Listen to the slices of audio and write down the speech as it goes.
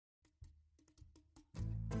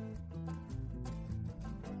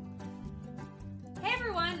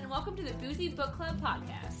welcome to the Boozy Book Club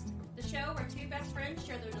podcast. The show where two best friends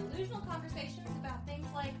share their delusional conversations about things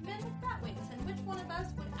like men with bat wings and which one of us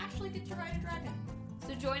would actually get to ride a dragon.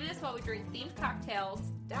 So join us while we drink themed cocktails,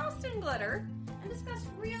 doused in glitter, And discuss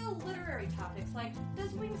real literary topics like,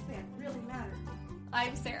 does wingspan really matter?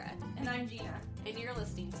 I'm Sarah, And I'm Gina. and you're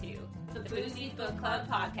listening to the Boozy Book Club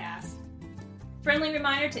podcast. Friendly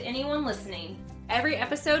reminder to anyone listening, Every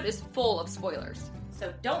episode is full of spoilers.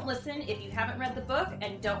 so don't listen if you haven't read the book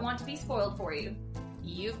and don't want to be spoiled for you.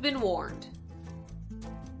 You've been warned.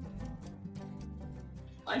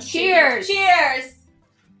 Cheers! Cheers!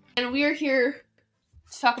 And we are here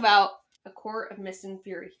to talk about A Court of Mist and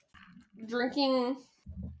Fury. Drinking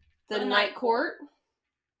the Night Court.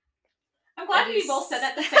 I'm glad It we is- both said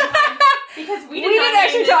that at the same time because we We did not didn't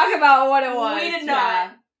actually name talk about what it was. We did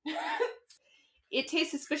not. Yeah. It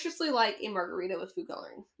tastes suspiciously like a margarita with food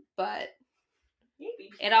coloring, but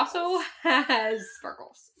Maybe. it also has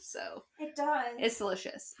sparkles, so It does. it's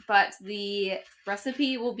delicious. But the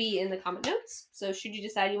recipe will be in the comment notes, so should you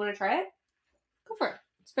decide you want to try it, go for it.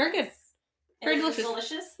 It's very good. Very Is it delicious.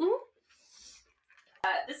 delicious? Mhm.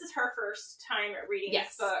 This is her first time reading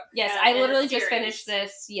Yes. this book. Yes, in I a literally just series. finished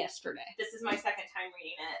this yesterday. This is my second time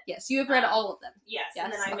reading it. Yes, you have read all of them. Yes, Yes,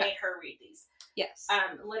 and then I okay. made her read these. Yes.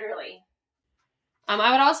 Literally.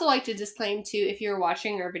 I would also like to disclaim, too, if you're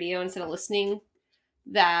watching our video instead of listening,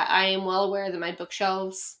 that I am well aware that my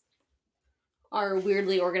bookshelves are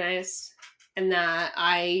weirdly organized and that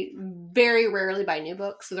I very rarely buy new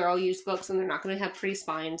books, so they're all used books and they're not going to have pretty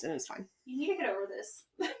spines, and it's fine. You need to get over this.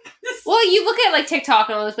 Well, you look at, like, TikTok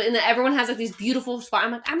and all this, but in that everyone has, like, these beautiful spots.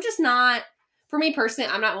 I'm like, I'm just not, for me personally,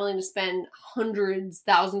 I'm not willing to spend hundreds,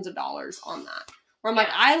 thousands of dollars on that. Where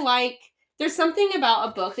I'm like, there's something about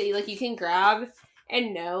a book that you can grab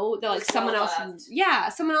and know that, like, It's someone well else, loved.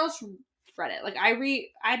 someone else read it. Like, I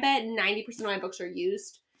bet 90% of my books are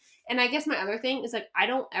used. And I guess my other thing is, like, I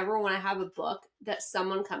don't ever want to have a book that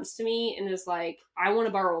someone comes to me and is like, I want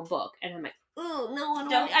to borrow a book. And I'm like, oh, no,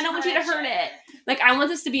 I don't want you to hurt it. Like, I want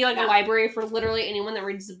this to be, like, a library for literally anyone that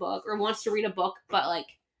reads the book or wants to read a book, but, like,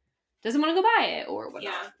 doesn't want to go buy it or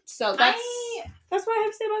whatnot. Yeah. So that's what I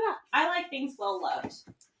have to say about that. I like things well loved.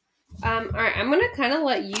 Alright, I'm gonna kind of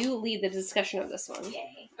let you lead the discussion of this one.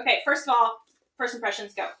 Yay. Okay, first of all, first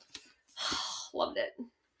impressions, go. Loved it.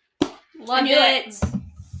 I knew it.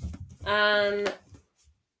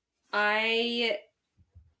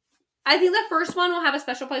 I think the first one will have a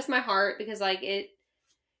special place in my heart because, like, it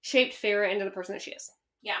shaped Farrah into the person that she is.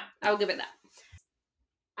 Yeah. I will give it that.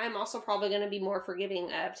 I'm also probably going to be more forgiving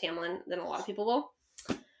of Tamlin than a lot of people will.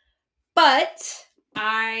 But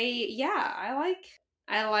I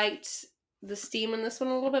liked the steam in this one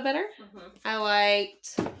a little bit better. Mm-hmm. I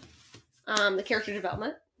liked the character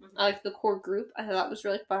development. Mm-hmm. I liked the core group. I thought that was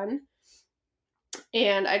really fun.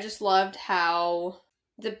 And I just loved how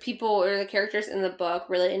the people or the characters in the book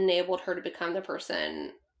really enabled her to become the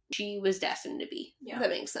person she was destined to be. Yeah. If that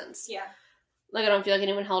makes sense. Yeah. Like, I don't feel like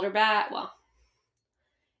anyone held her back. Well,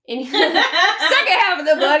 second half of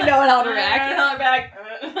the book, no one held her back. Held her back.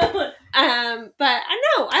 But I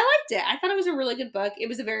know, I liked it. I thought it was a really good book. I'm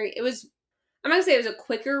not gonna say it was a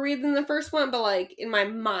quicker read than the first one, but, like, in my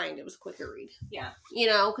mind, it was a quicker read. Yeah. You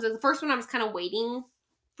know, because the first one I was kind of waiting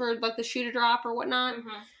for, like, the shoe to drop or whatnot.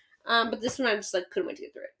 Mm-hmm. But this one I just, like, couldn't wait to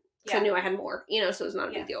get through it. Because Yeah. I knew I had more, you know, so it was not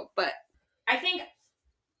a big deal. But I think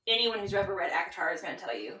anyone who's ever read ACOTAR is going to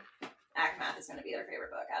tell you ACOMAF is going to be their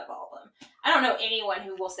favorite book out of all of them. I don't know anyone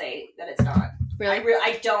who will say that it's not. really,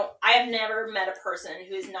 I have never met a person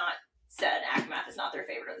who has not said ACOMAF is not their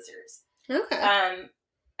favorite of the series. okay.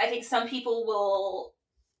 I think some people will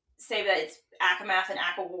say that it's ACOMAF and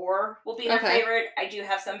ACOWAR will be their Okay. favorite. I do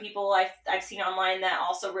have some people I've seen online that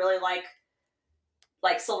also really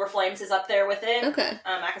like Silver Flames is up there with it. Okay.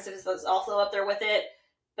 ACOSIF is also up there with it.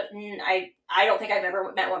 But I don't think I've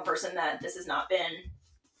ever met one person that this has not been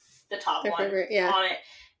the top Their one favorite, yeah. on it.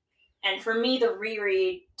 And for me, the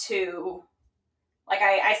reread too, like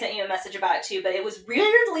I sent you a message about it too, but it was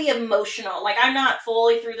weirdly emotional. Like, I'm not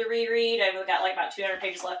fully through the reread. I've got like about 200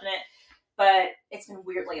 pages left in it, but it's been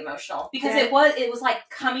weirdly emotional because Yeah. it was like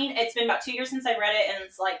it's been about 2 years since I read it, and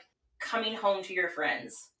it's like coming home to your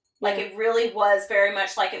friends. Like, Yeah. it really was very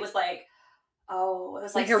much like, it was like, oh, it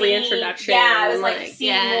was like a seeing, reintroduction. Yeah, it was and, like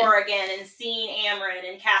seeing yeah. more again, and seeing Amryn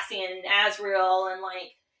and Cassian and Azriel, and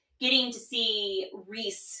like getting to see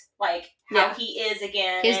Rhys, like how Yeah. he is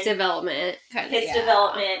again, His and development. his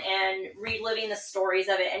development, and reliving the stories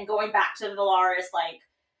of it, and going back to Valaris. Like,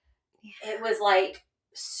 it was like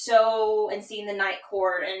so, and seeing the Night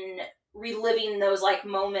Court and reliving those like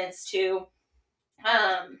moments too.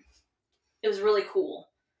 It was really cool.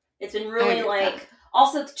 It's been really like,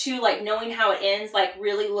 also too, like, knowing how it ends, like,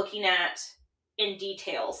 really looking at in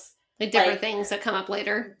details. Like, different things that come up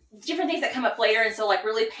later. And so, like,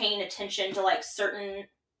 really paying attention to, like, certain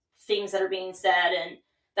things that are being said and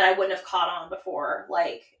that I wouldn't have caught on before,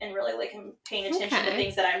 like, and really, like, paying attention to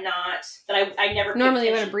things that I never normally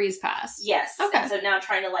would have breezed past. Yes. Okay. And so now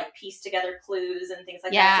trying to, like, piece together clues and things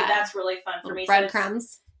like that. So that's really fun for me.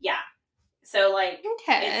 Breadcrumbs. Yeah. So, like,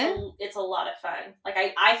 okay. it's a lot of fun. Like,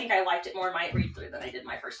 I think I liked it more in my read through than I did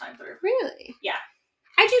my first time through. Really? Yeah.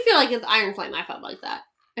 I do feel like with Iron Flame, I felt like that.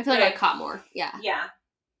 I feel like I caught more. Yeah. Yeah.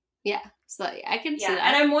 Yeah. So, I can see that.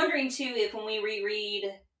 And I'm wondering, too, if when we reread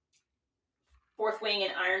Fourth Wing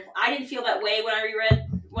and Iron... I didn't feel that way when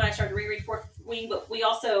I started to reread Fourth Wing, but we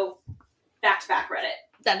also back-to-back read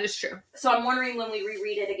it. That is true. So I'm wondering when we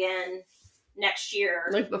reread it again next year...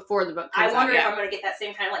 Like, before the book comes out. I wonder if I'm going to get that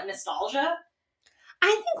same kind of, like, nostalgia. I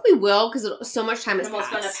think we will, because so much time has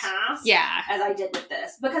passed. Almost going to pass. Yeah. As I did with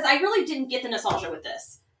this. Because I really didn't get the nostalgia with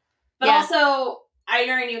this. But also... I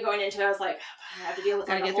already knew going into it, I was like, I have to deal with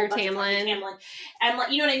like, get through Tamlin. And, like,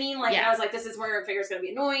 you know what I mean? Like, and I was like, this is where Figure's going to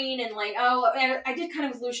be annoying. And, like, and I did kind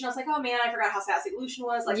of with Lucian. I was like, oh, man, I forgot how sassy Lucian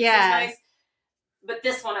was. Like, this is nice. But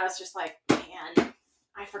this one, I was just like, man,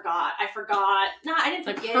 I forgot. No, I didn't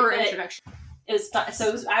forget her introduction. It was fun.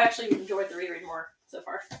 So I actually enjoyed the reread more so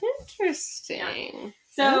far. Interesting. Yeah.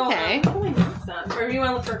 So, okay. Or do you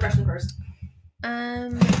want to look for a question first?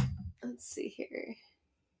 Let's see here.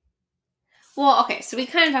 Well, okay, so we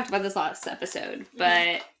kind of talked about this last episode,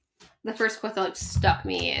 but the first quote that like stuck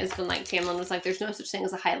me is when like Tamlin was like, "There's no such thing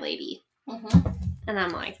as a high lady," and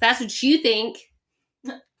I'm like, "That's what you think."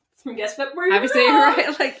 Guess what? We're obviously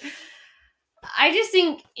right. Like, I just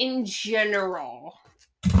think in general,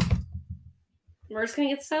 we're just gonna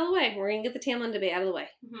get this out of the way. We're gonna get the Tamlin debate out of the way.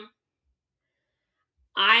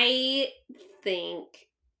 I think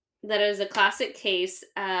that is a classic case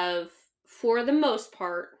of, for the most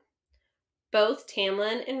part, both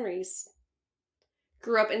Tamlin and Rhys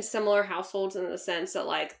grew up in similar households in the sense that,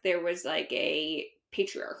 like, there was, like, a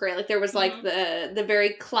patriarch, right? Like, there was, like, the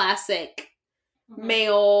very classic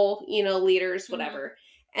male, you know, leaders, whatever.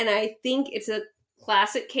 And I think it's a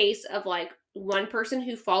classic case of, like, one person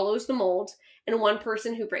who follows the mold and one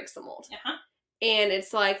person who breaks the mold. And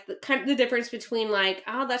it's, like, kind of the difference between, like,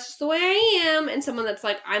 oh, that's just the way I am, and someone that's,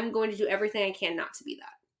 like, I'm going to do everything I can not to be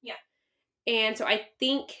that. Yeah. And so I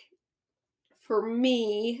think... for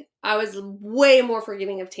me, I was way more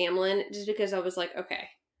forgiving of Tamlin just because I was like, okay,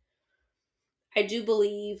 I do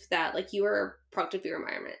believe that, like, you are a product of your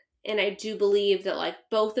environment. And I do believe that, like,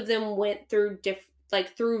 both of them went through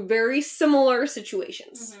through very similar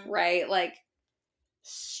situations, right? Like,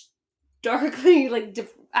 starkly, like,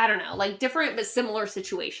 I don't know, like, different but similar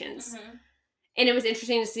situations. And it was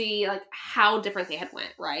interesting to see, like, how different they had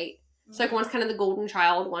went, right? So, like, one's kind of the golden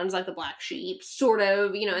child, one's, like, the black sheep, sort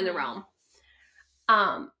of, you know, in the realm.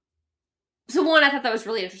 So one, I thought that was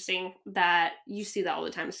really interesting that you see that all the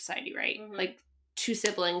time in society, right? Like, two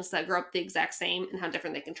siblings that grow up the exact same and how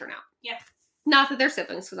different they can turn out. Yeah. Not that they're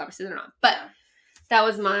siblings, because obviously they're not. But that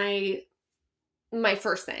was my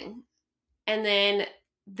first thing. And then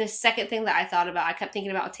the second thing that I thought about, I kept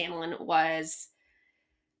thinking about Tamlin, was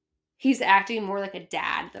he's acting more like a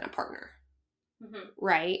dad than a partner.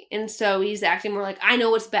 Right? And so he's acting more like, I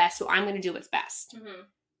know what's best, so I'm going to do what's best.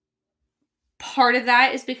 Part of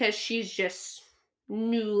that is because she's just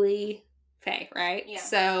newly Fae, right? Yeah.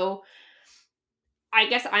 So I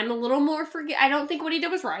guess I'm a little more I don't think what he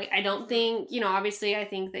did was right. I don't think, you know, obviously I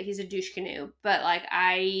think that he's a douche canoe, but, like,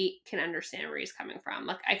 I can understand where he's coming from.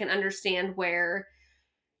 Like, I can understand where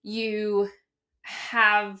you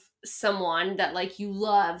have someone that, like, you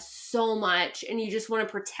love so much and you just want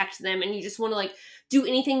to protect them and you just want to, like, do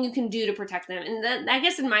anything you can do to protect them. And then I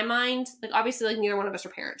guess in my mind, like, obviously, like, neither one of us are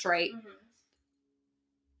parents, right?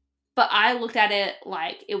 But I looked at it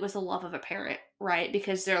like it was the love of a parent, right?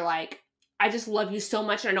 Because they're like, I just love you so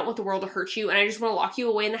much and I don't want the world to hurt you and I just want to lock you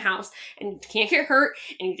away in the house and you can't get hurt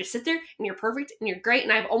and you just sit there and you're perfect and you're great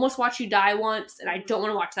and I've almost watched you die once and I don't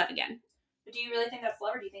want to watch that again. But do you really think that's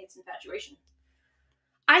love or do you think it's infatuation?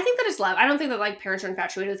 I think that it's love. I don't think that, like, parents are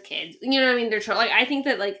infatuated with kids. You know what I mean? They're like, I think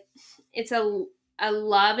that, like, it's a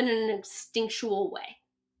love in an instinctual way.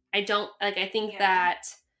 I don't, like, I think that,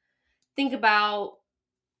 think about,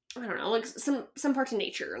 I don't know, like, some parts of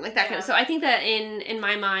nature, like that kind of. So I think that in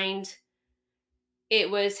my mind, it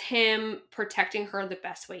was him protecting her the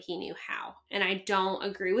best way he knew how. And I don't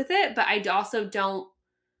agree with it, but I also don't,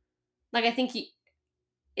 like, I think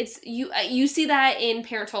you see that in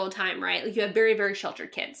parents all the time, right? Like, you have very, very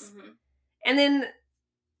sheltered kids. And then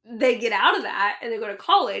they get out of that and they go to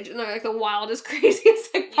college and they're like the wildest,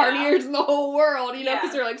 craziest like partiers in the whole world, you know,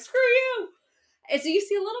 because they're like, screw you. And so you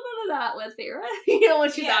see a little bit of that with Farrah, you know,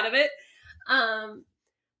 when she's out of it.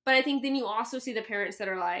 But I think then you also see the parents that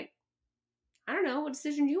are like, I don't know, what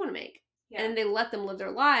decision do you want to make? Yeah. And they let them live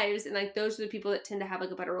their lives. And like, those are the people that tend to have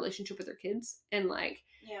like a better relationship with their kids. And like,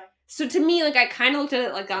 so to me, like, I kind of looked at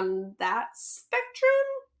it like on that spectrum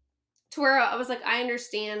to where I was like, I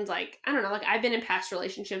understand, like, I don't know, like I've been in past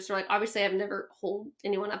relationships where like, obviously I've never hold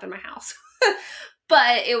anyone up in my house,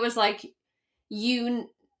 but it was like, you've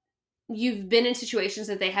been in situations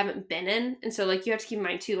that they haven't been in. And so like, you have to keep in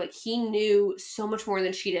mind too, like he knew so much more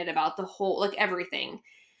than she did about the whole, like everything.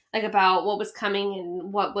 Like about what was coming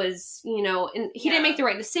and what was, you know, and he didn't make the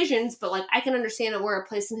right decisions, but like I can understand where a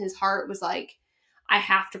place in his heart was like, I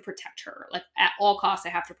have to protect her. Like at all costs, I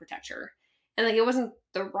have to protect her. And like, it wasn't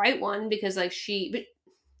the right one because like but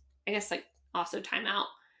I guess like also time out.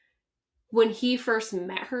 When he first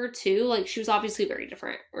met her too, like she was obviously very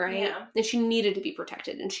different, right? Yeah. And she needed to be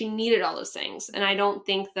protected and she needed all those things. And I don't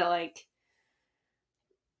think that like,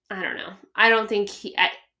 I don't know. I don't think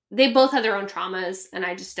they both had their own traumas, and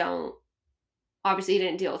I just don't. Obviously, he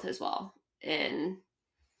didn't deal with it as well, and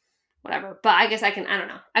whatever. But I guess I don't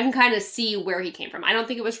know. I can kind of see where he came from. I don't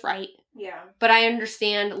think it was right. Yeah. But I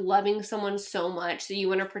understand loving someone so much that you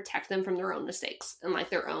want to protect them from their own mistakes and like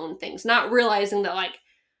their own things, not realizing that like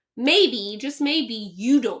maybe, just maybe,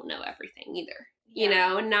 you don't know everything either. You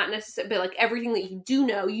know, and not necessarily, but like everything that you do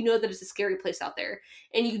know, you know that it's a scary place out there,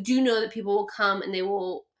 and you do know that people will come and they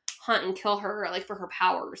will hunt and kill her like for her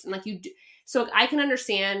powers, and like you do. So like, I can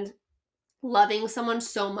understand loving someone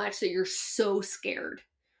so much that you're so scared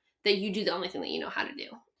that you do the only thing that you know how to do.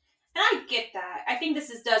 And I get that. I think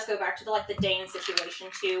this does go back to the Dane situation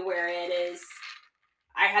too, where it is.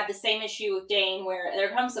 I had the same issue with Dane, where there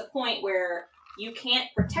comes a point where you can't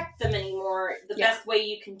protect them anymore. The best way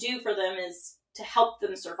you can do for them is to help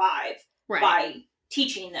them survive by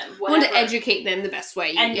teaching them. I want to educate them the best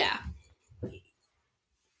way. And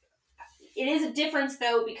it is a difference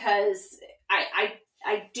though, because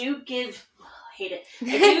I do give, I hate it. I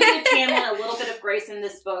do give Tamlin a little bit of grace in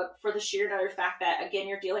this book for the sheer matter of fact that, again,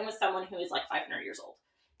 you're dealing with someone who is like 500 years old.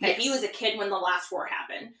 Okay? Yes. He was a kid when the last war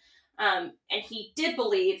happened. And he did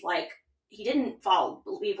believe, like, he didn't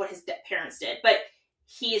believe what his parents did, but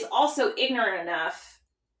he is also ignorant enough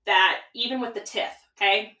that even with the TIF,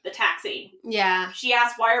 okay, the taxi. Yeah. She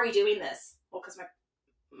asked, why are we doing this? Well, because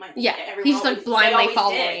he's like blindly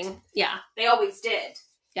following. Did. Yeah. They always did.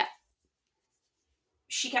 Yeah.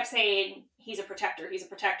 She kept saying, he's a protector, he's a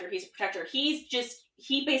protector, he's a protector.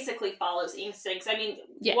 He basically follows instincts. I mean,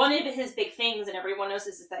 one of his big things, and everyone knows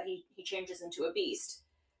this, is that he changes into a beast.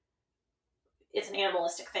 It's an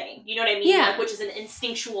animalistic thing. You know what I mean? Yeah. Like, which is an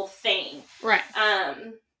instinctual thing. Right.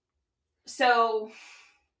 So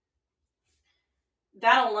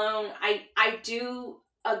that alone, I do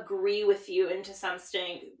agree with you into some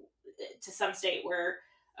state where,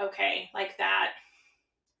 okay, like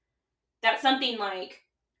that's something like,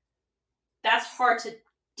 that's hard to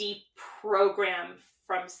deprogram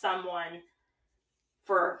from someone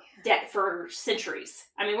for centuries.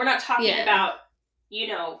 I mean, we're not talking about,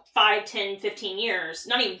 5, 10, 15 years,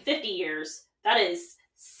 not even 50 years. That is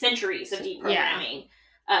centuries of deprogramming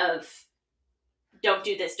of don't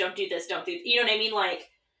do this, don't do this, don't do, you know what I mean? Like,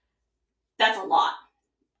 that's a lot.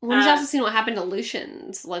 Well, we've also seen what happened to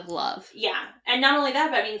Lucian's, like, love. Yeah. And not only that,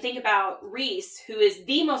 but I mean, think about Rhys, who is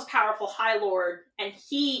the most powerful High Lord, and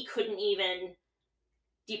he couldn't even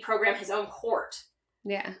deprogram his own court.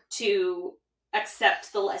 Yeah. To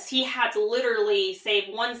accept the less. He had to literally save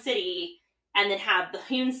one city and then have the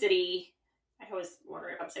Hewn City, I always wonder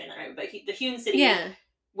if I'm saying that right, but the Hewn City,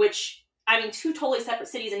 which, I mean, 2 totally separate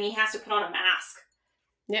cities, and he has to put on a mask.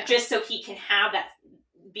 Yeah. Just so he can have that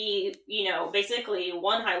be, basically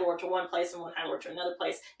one High Lord to one place and one High Lord to another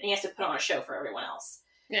place, and he has to put on a show for everyone else.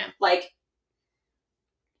 Yeah. Like,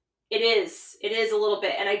 it is a little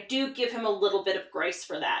bit, and I do give him a little bit of grace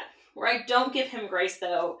for that. Where I don't give him grace,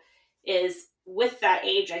 though, is with that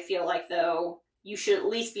age, I feel like, though, you should at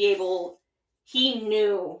least be able, he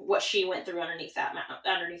knew what she went through underneath the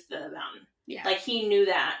mountain. Yeah. Like, he knew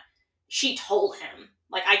that. She told him,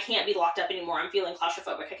 like, I can't be locked up anymore. I'm feeling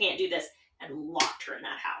claustrophobic. I can't do this. And locked her in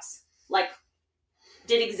that house. Like,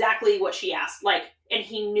 did exactly what she asked. Like, and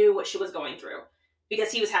he knew what she was going through.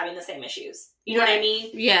 Because he was having the same issues. You know what I mean?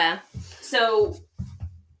 Yeah. So,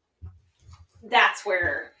 that's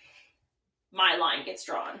where my line gets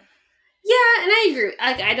drawn. Yeah, and I agree.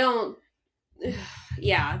 Like, I don't...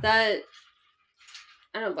 Yeah, that...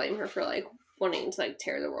 I don't blame her for, like, wanting to, like,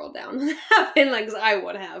 tear the world down. And, like, I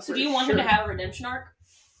would have. So do you want him to have a redemption arc?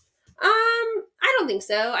 I don't think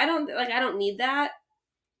so. I don't need that.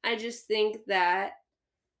 I just think that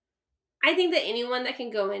anyone that can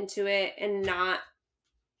go into it and not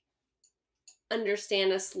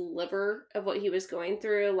understand a sliver of what he was going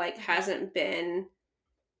through, like, hasn't been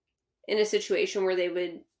in a situation where they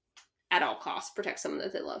would at all costs protect someone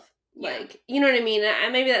that they love. Yeah. Like, you know what I mean?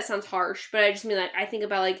 Maybe that sounds harsh, but I just mean, like, I think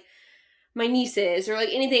about, like, my nieces or, like,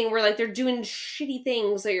 anything where, like, they're doing shitty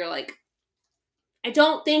things that you're like, I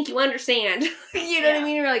don't think you understand. You know what I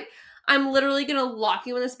mean? You're like, I'm literally going to lock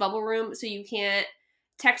you in this bubble room so you can't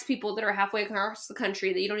text people that are halfway across the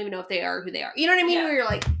country that you don't even know if they are or who they are. You know what I mean? Yeah. Where you're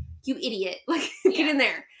like, you idiot. Like, get in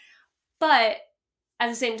there. But at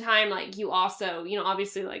the same time, like, you also, you know,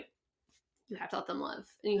 obviously, like, you have to let them live.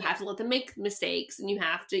 And you have to let them make mistakes. And you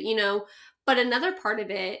have to, you know. But another part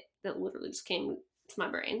of it that literally just came to my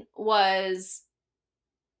brain was,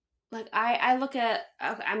 like, I look at,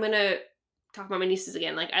 okay, I'm going to talk about my nieces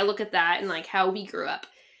again. Like, I look at that and, like, how we grew up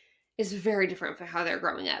is very different from how they're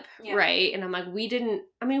growing up, right? And I'm like, we had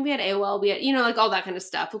AOL, we had, you know, like, all that kind of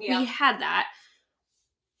stuff. We had that,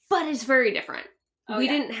 but it's very different. We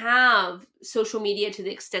didn't have social media to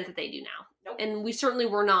the extent that they do now. Nope. And we certainly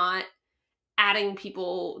were not adding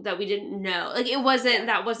people that we didn't know. Like, it wasn't,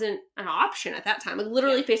 that wasn't an option at that time. Like,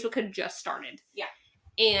 literally Facebook had just started. Yeah.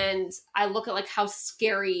 And I look at, like, how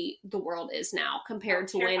scary the world is now compared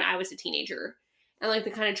to when I was a teenager. And, like,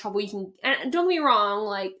 the kind of trouble you can... And don't get me wrong,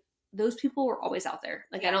 like, those people were always out there.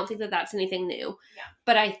 Like, I don't think that that's anything new. Yeah.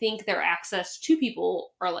 But I think their access to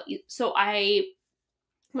people are, like... So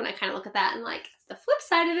when I kind of look at that and, like, the flip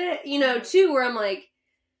side of it, you know, too, where I'm like,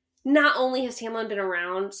 not only has Tamlin been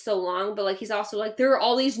around so long, but, like, he's also, like, there are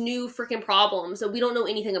all these new freaking problems that we don't know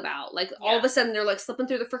anything about. Like, all of a sudden, they're, like, slipping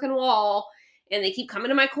through the freaking wall... And they keep coming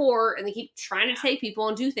to my court, and they keep trying to take people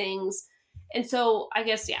and do things. And so, I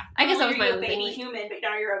guess that was my own thing. You're a baby human, but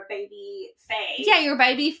now you're a baby fae. Yeah, you're a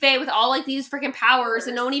baby fae with all, like, these freaking powers,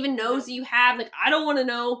 and no one even knows that you have. Like, I don't want to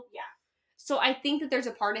know. Yeah. So I think that there's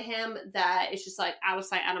a part of him that is just, like, out of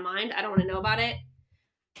sight, out of mind. I don't want to know about it.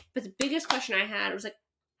 But the biggest question I had was, like,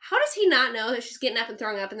 how does he not know that she's getting up and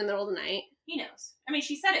throwing up in the middle of the night? He knows. I mean,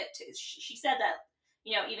 she said it, too. She said that,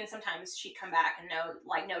 you know, even sometimes she'd come back and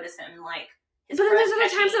notice him, and, like, but then there's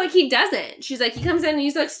other times that, like, he doesn't. She's like, he comes in and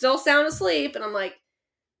he's, like, still sound asleep. And I'm like,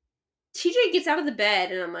 TJ gets out of the bed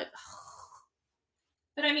and I'm like, oh.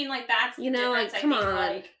 But I mean, like, that's, you know, like, come on.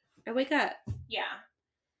 Like, I wake up. Yeah.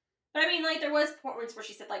 But I mean, like, there was points where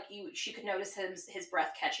she said, like, she could notice his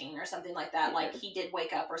breath catching or something like that. Yeah. Like, he did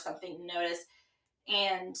wake up or something to notice.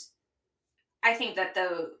 And I think that,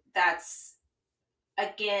 though, that's,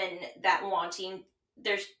 again, that wanting,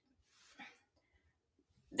 there's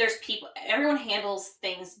people, everyone handles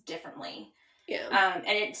things differently. Yeah.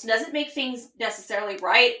 And it doesn't make things necessarily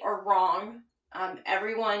right or wrong.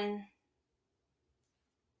 Everyone,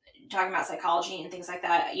 talking about psychology and things like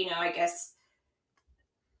that, you know, I guess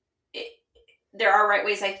there are right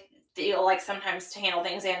ways, I feel like, sometimes to handle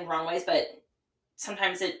things and wrong ways, but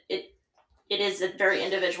sometimes it is a very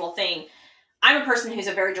individual thing. I'm a person who's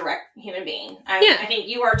a very direct human being. I think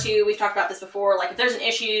you are too. We've talked about this before. Like, if there's an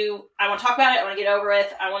issue, I want to talk about it. I want to get over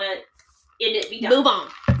it. I want to end it, be done. Move on.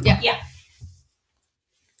 Yeah. Yeah.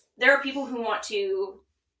 There are people who want to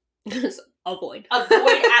avoid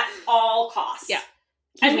at all costs. Yeah.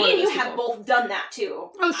 And me and you have both done that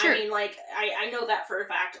too. Oh, sure. I mean, like, I know that for a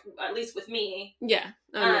fact, at least with me. Yeah.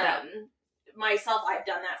 I know that. Myself, I've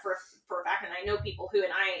done that for a fact, and I know people who,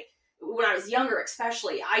 and when I was younger,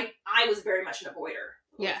 especially, I was very much an avoider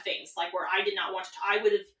of things, like, where I did not want to. I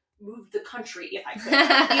would have moved the country if I could.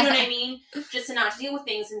 You know what I mean? Just to not deal with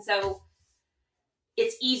things, and so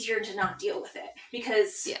it's easier to not deal with it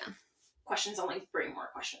because questions only bring more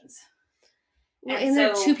questions. Well, and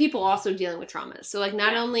there are two people also dealing with traumas. So, like,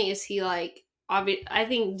 not only is he, like, I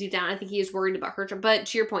think deep down, I think he is worried about her, but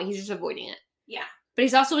to your point, he's just avoiding it. Yeah. But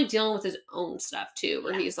he's also, like, dealing with his own stuff, too,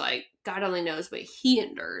 where he's like, God only knows what he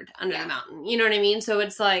endured under the mountain. You know what I mean? So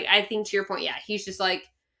it's like, I think to your point, he's just like,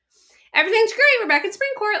 everything's great. We're back in spring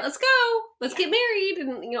court. Let's go. Let's get married.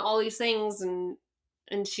 And, you know, all these things. And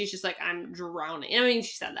she's just like, I'm drowning. I mean,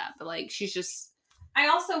 she said that, but, like, she's just. I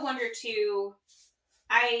also wonder, too,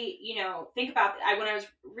 think about, when I was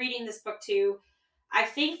reading this book, too, I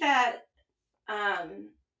think that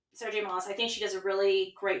Sarah J. Maas, I think she does a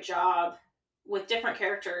really great job with different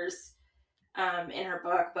characters in her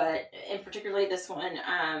book, but in particularly this one,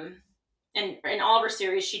 and in all of her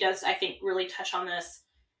series, she does, I think, really touch on this.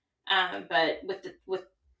 But with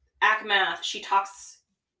Akamath, she talks,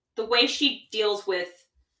 the way she deals with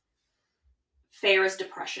Feyre's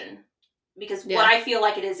depression, because what I feel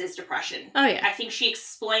like it is depression. Oh yeah, I think she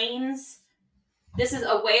explains this is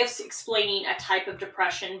a way of explaining a type of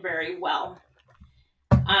depression very well.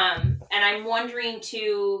 And I'm wondering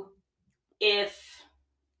too if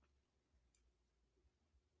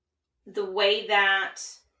the way that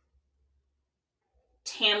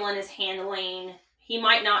Tamlin is handling, he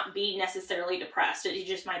might not be necessarily depressed. It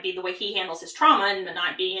just might be the way he handles his trauma and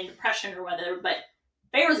not being in depression or whatever. But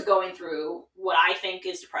Feyre's going through what I think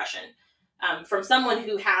is depression. From someone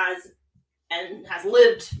who has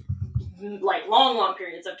lived like long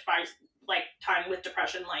periods of time with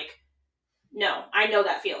depression. Like, no, I know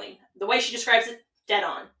that feeling. The way she describes it, dead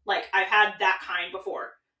on. Like, I've had that kind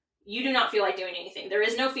before. You do not feel like doing anything. There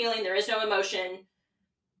is no feeling. There is no emotion.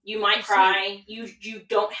 You might cry. You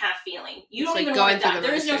don't have feeling. You don't even want to die.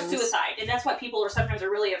 There is no suicide. And that's what people are sometimes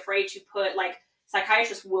really afraid to put, like,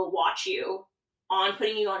 psychiatrists will watch you on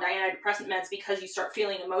putting you on antidepressant meds because you start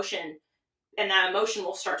feeling emotion, and that emotion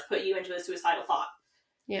will start to put you into a suicidal thought.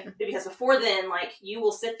 Yeah. Because before then, like, you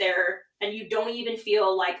will sit there and you don't even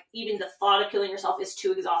feel like even the thought of killing yourself is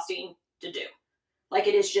too exhausting to do. Like,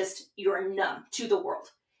 it is just, you're numb to the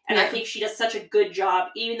world. And I think she does such a good job,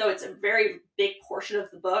 even though it's a very big portion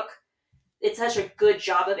of the book, it's such a good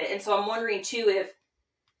job of it. And so I'm wondering, too, if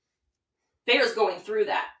Feyre's going through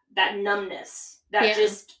that numbness, that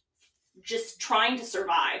just trying to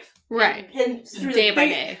survive. Right. And through day by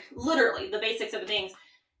day. Literally, the basics of things.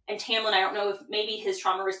 And Tamlin, I don't know if maybe his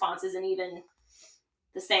trauma response isn't even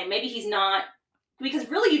the same. Maybe he's not, because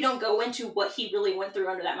really you don't go into what he really went through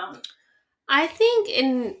under that mountain. I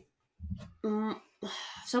think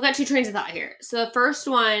so I've got two trains of thought here. So the first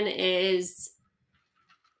one is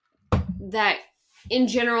that in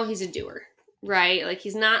general he's a doer, right? Like,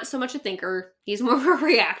 he's not so much a thinker. He's more of a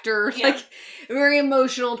reactor, like a very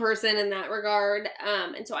emotional person in that regard.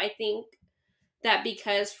 And so I think that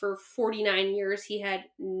because for 49 years he had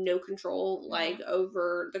no control, like,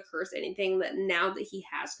 over the curse, anything, that now that he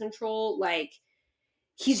has control, like,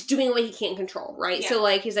 he's doing what he can't control, right? Yeah. So,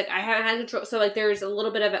 like, he's like, I haven't had control. So, like, there's a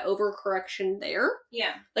little bit of an overcorrection there.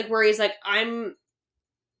 Yeah. Like, where he's like, I'm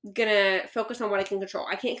gonna focus on what I can control.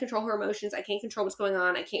 I can't control her emotions. I can't control what's going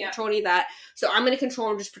on. I can't control any of that. So I'm gonna control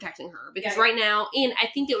him just protecting her. Because right now, and I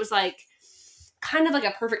think it was, like, kind of like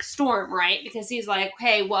a perfect storm, right? Because he's like,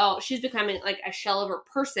 hey, well, she's becoming, like, a shell of her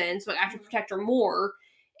person, so I have to protect her more,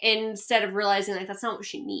 instead of realizing, like, that's not what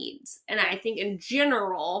she needs. And I think in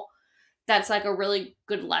general, that's, like, a really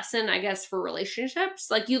good lesson, I guess, for relationships.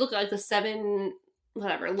 Like, you look at, like, the 7,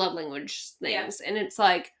 whatever, love language things, and it's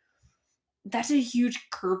like, that's a huge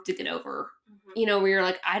curve to get over, you know, where you're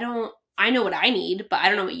like, I know what I need, but I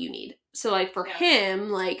don't know what you need. So, like, for him,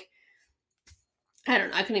 like, I don't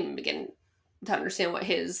know, I couldn't even begin to understand what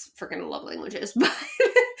his freaking love language is, but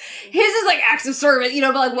his is, like, acts of service, you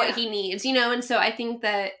know, but, like, what he needs, you know, and so I think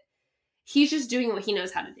that he's just doing what he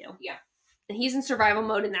knows how to do. Yeah. And he's in survival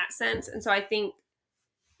mode in that sense, and so I think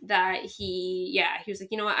that he was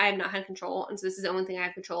like, you know what, I have not had control, and so this is the only thing I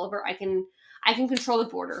have control over. I can control the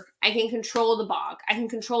border. I can control the bog. I can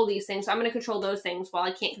control these things, so I'm going to control those things while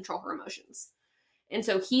I can't control her emotions. And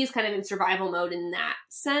so he's kind of in survival mode in that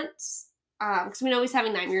sense, because we know he's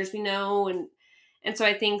having nightmares, we know, and so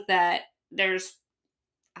I think that there's,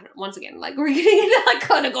 I don't know, once again, like, we're getting into, like,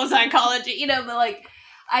 clinical psychology, you know, but, like,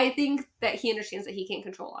 I think that he understands that he can't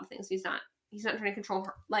control a lot of things. He's not trying to control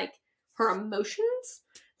her, like, her emotions.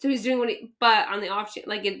 So he's doing but on the option,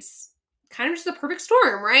 like, it's kind of just a perfect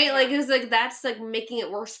storm, right? Yeah. Like, it's like, that's, like, making it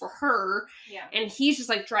worse for her. Yeah. And he's just,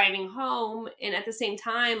 like, driving home, and at the same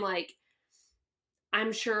time, like,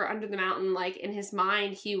 I'm sure under the mountain, like, in his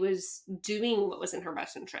mind, he was doing what was in her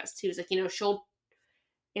best interest. He was like, you know,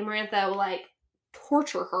 Amarantha will, like,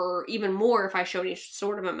 torture her even more if I show any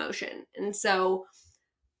sort of emotion. And so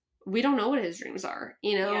we don't know what his dreams are,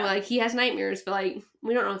 you know, like, he has nightmares, but, like,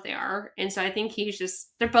 we don't know what they are. And so I think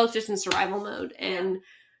they're both just in survival mode, and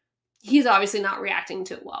he's obviously not reacting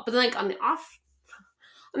to it well. But then, like, on the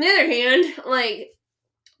other hand, like,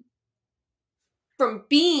 from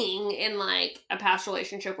being in, like, a past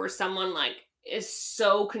relationship where someone, like, is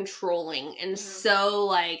so controlling and so,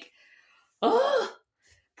 like,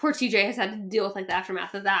 poor TJ has had to deal with, like, the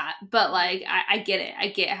aftermath of that. But, like, I get it. I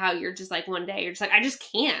get how you're just, like, one day you're just like, I just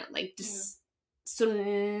can't, like, just. So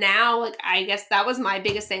now, like, I guess that was my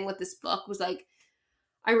biggest thing with this book, was, like,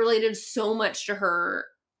 I related so much to her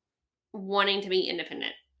wanting to be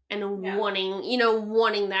independent and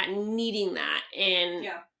wanting that and needing that. And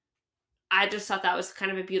I just thought that was kind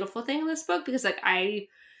of a beautiful thing in this book, because, like, I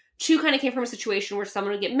too kind of came from a situation where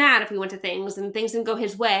someone would get mad if we went to things and things didn't go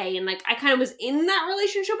his way. And, like, I kind of was in that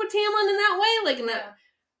relationship with Tamlin in that way. Like, in that,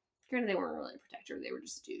 granted, they weren't really a protector. They were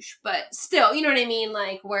just a douche. But still, you know what I mean?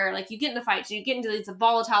 Like, where, like, you get into fights, you get into these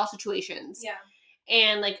volatile situations. Yeah.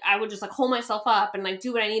 And, like, I would just, like, hold myself up and, like,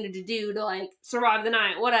 do what I needed to do to, like, survive the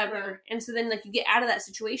night, whatever. And so then, like, you get out of that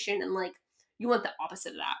situation and, like, you want the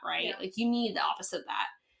opposite of that, right? Yeah. Like, you need the opposite of that.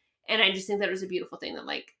 And I just think that it was a beautiful thing that,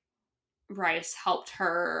 like, Bryce helped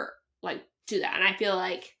her, like, do that. And I feel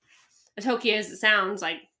like, as hokey as it sounds,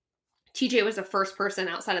 like, TJ was the first person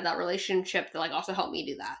outside of that relationship that, like, also helped me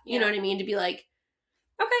do that. You know what I mean? To be like,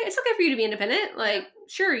 okay, it's okay for you to be independent. Like,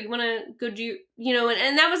 sure, you want to go do, you know,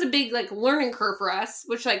 and that was a big, like, learning curve for us,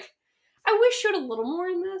 which, like, I wish showed a little more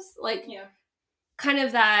in this. Like, kind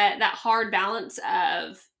of that hard balance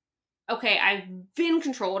of, okay, I've been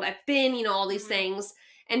controlled. I've been, you know, all these things.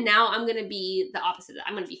 And now I'm going to be the opposite of that.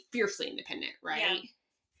 I'm going to be fiercely independent, right? Yeah.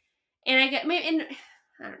 And I get, maybe, and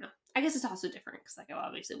I don't know. I guess it's also different because, like, I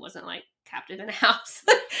obviously wasn't, like, captive in a house.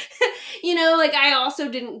 You know, like, I also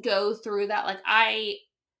didn't go through that. Like, I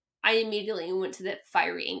immediately went to the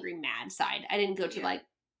fiery, angry, mad side. I didn't go to, like,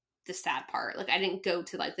 the sad part. Like, I didn't go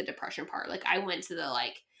to, like, the depression part. Like, I went to the,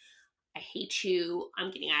 like, I hate you.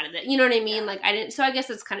 I'm getting out of it. You know what I mean? Yeah. Like, I didn't. So I guess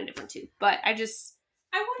it's kind of different, too. But I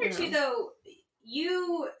wonder, too, though,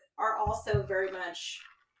 you are also very much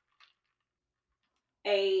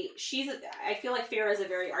I feel like Farrah is a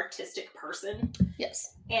very artistic person.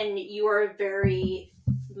 Yes. And you are a very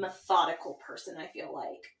methodical person, I feel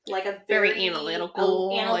like a very analytical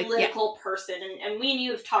person. And we and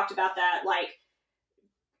you have talked about that, like,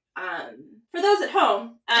 for those at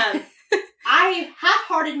home, I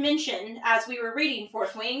half-hearted mentioned as we were reading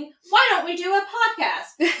Fourth Wing, why don't we do a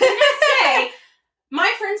podcast? The next day,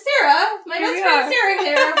 my friend Sarah, my best friend Sarah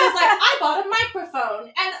here, was like, I bought a microphone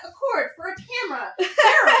and a cord for a camera.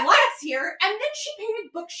 There are lights here, and then she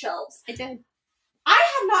painted bookshelves. I did. I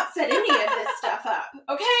have not set any of this stuff up,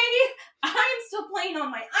 okay? I am still playing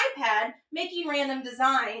on my iPad, making random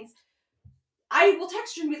designs. I will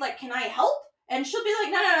text her and be like, can I help? And she'll be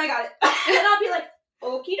like, no, I got it. And I'll be like,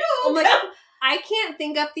 okie doke. I'm like, I can't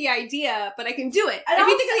think up the idea, but I can do it. And if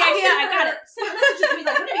you think of the idea, I got it. Send her messages to me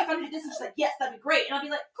like, wouldn't it be fun to do this? And she's like, yes, that'd be great. And I'll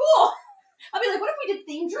be like, cool. I'll be like, what if we did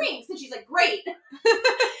themed drinks? And she's like, great.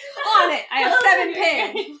 On it. I have 7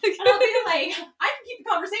 pins. And I'll be like, I can keep the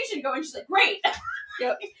conversation going. She's like, great.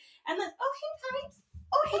 Yep. And then,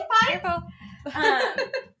 okay, bye.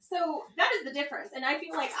 So that is the difference. And I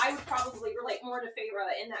feel like I would probably relate more to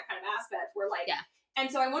Farrah in that kind of aspect where, like, and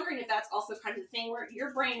so I'm wondering if that's also kind of the thing where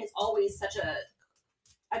your brain is always such a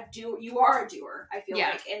doer. You are a doer, I feel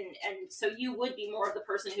like. And so you would be more of the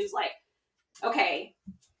person who's like, okay,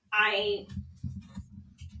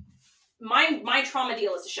 my trauma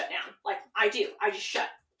deal is to shut down. Like, I just shut.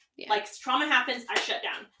 Yeah. Like, trauma happens, I shut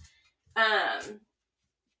down.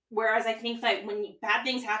 Whereas I think that when bad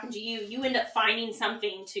things happen to you, you end up finding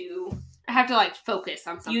something to... I have to, like, focus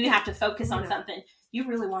on something. You have to focus on something. You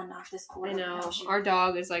really want to knock this cord. I know. Our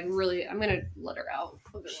dog is, like, really... I'm going to let her out.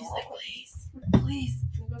 She's like, please.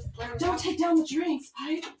 Don't take down the drinks,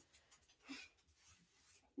 Pipe.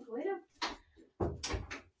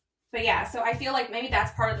 But yeah, so I feel like maybe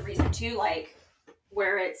that's part of the reason, too, like,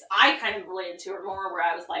 where it's... I kind of related to her more, where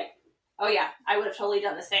I was like, oh, yeah, I would have totally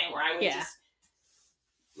done the same, where I would just...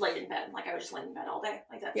 laid in bed. Like, I would just lay in bed all day.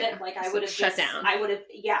 Like, that's it. Like, I would have shut down. I would have,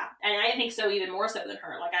 and I think so even more so than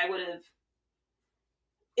her. Like, I would have,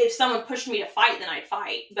 if someone pushed me to fight, then I'd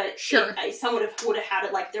fight. But sure, someone would have had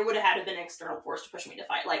it, like, there would have had to been an external force to push me to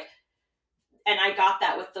fight. Like, and I got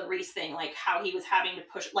that with the Reese thing, like, how he was having to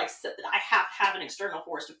push, like, I have to have an external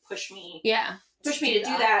force to push me. Yeah. Push me to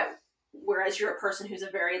do that. Whereas you're a person who's a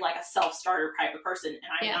very, like, a self-starter type of person, and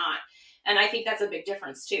I'm not. And I think that's a big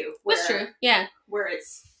difference, too. That's true. Yeah. Where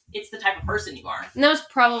it's the type of person you are. And that was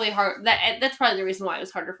probably hard. That's probably the reason why it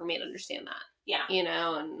was harder for me to understand that. Yeah. You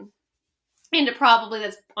know, and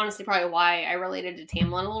that's honestly probably why I related to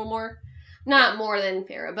Tamlin a little more. Not more than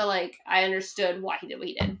Farrah, but, like, I understood why he did what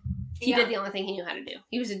he did. He did the only thing he knew how to do.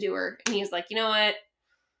 He was a doer. And he was like, you know what?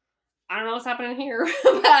 I don't know what's happening here,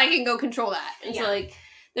 but I can go control that. And so, like,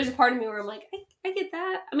 there's a part of me where I'm like, I get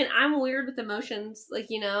that. I mean, I'm weird with emotions. Like,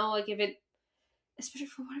 you know, like, if it, especially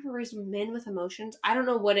for whatever reason, men with emotions, I don't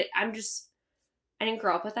know what I didn't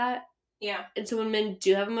grow up with that. Yeah. And so when men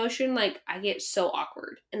do have emotion, like, I get so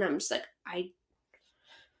awkward. And I'm just like,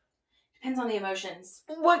 depends on the emotions.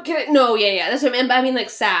 What can I, no, yeah. That's what I mean. But I mean, like,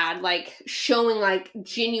 sad, like, showing, like,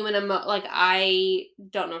 genuine like, I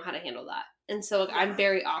don't know how to handle that. And so, like, I'm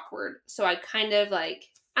very awkward. So I kind of, like,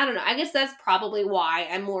 I don't know. I guess that's probably why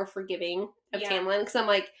I'm more forgiving of Tamlin. Because I'm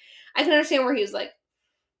like, I can understand where he was like,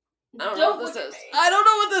 I don't know what this is. I don't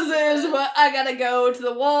know what this is, but I gotta go to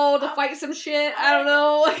the wall to fight some shit. I don't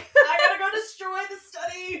know. I gotta go destroy the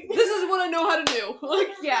study. This is what I know how to do. Like,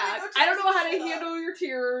 yeah, I don't know how to handle your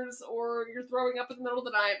tears or you're throwing up in the middle of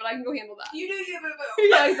the night, but I can go handle that. You do you, boo-boo.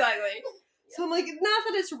 Yeah, exactly. So I'm like, not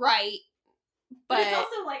that it's right, but it's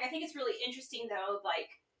also, like, I think it's really interesting, though, like,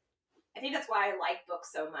 I think that's why I like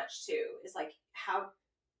books so much, too, is, like, how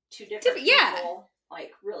two different people,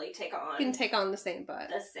 like, really take on... can take on the same, but...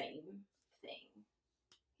 the same thing.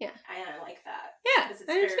 Yeah. I like that. Yeah, because it's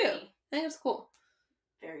I do too. I think it's cool.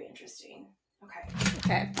 Very interesting.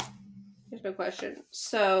 Okay. Here's my question.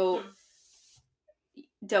 So,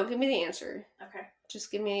 don't give me the answer. Okay.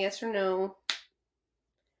 Just give me a yes or no.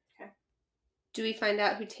 Okay. Do we find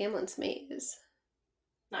out who Tamlin's mate is?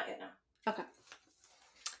 Not yet, no. Okay.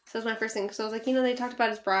 So that was my first thing. So I was like, they talked about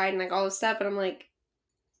his bride and, like, all this stuff, but I'm like,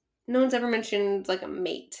 no one's ever mentioned, like, a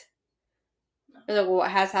mate. No. And like, well,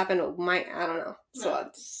 what has happened might, I don't know. So no.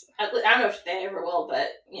 that's... I don't know if they ever will, but,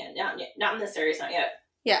 not in this series, not yet.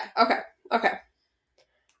 Yeah, okay.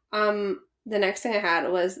 The next thing I had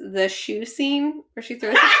was the shoe scene where she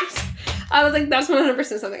throws the shoes. I was like, that's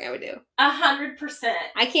 100% something I would do. 100%.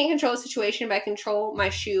 I can't control the situation, but I control my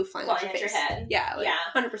shoe flying at your head. Yeah,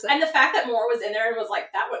 100%. And the fact that Moore was in there and was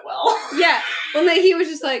like, that went well. Yeah. Well, then he was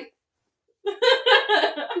just like,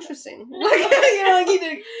 interesting. Like, like he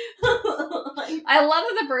did. I love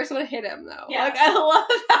that the burst would hit him, though. Yeah. Like, I love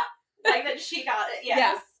that. Like that she got it.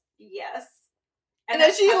 Yes. And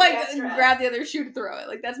then she, like, grabbed the other shoe to throw it.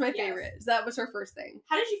 Like, that's my favorite. So that was her first thing.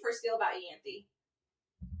 How did you first feel about Ianthe?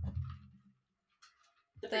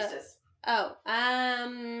 The priestess. Oh, I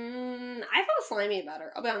felt slimy about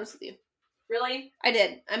her. I'll be honest with you. Really? I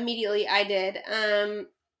did. Immediately, I did.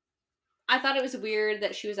 I thought it was weird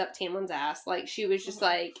that she was up Tamlin's ass. Like, she was just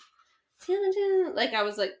like, like, I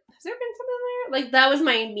was like, has there been something there? Like, that was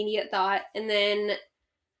my immediate thought. And then,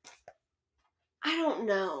 I don't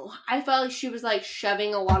know. I felt like she was, like,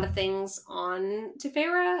 shoving a lot of things on to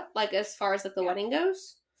Farrah, like, as far as, like, the wedding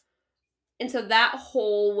goes. And so that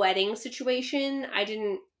whole wedding situation, I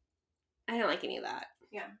didn't like any of that.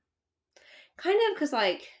 Yeah. Kind of because,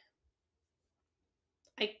 like,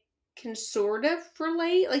 I can sort of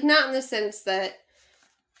relate. Like, not in the sense that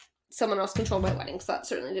someone else controlled my wedding, because that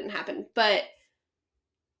certainly didn't happen. But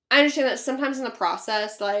I understand that sometimes in the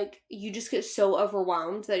process, like, you just get so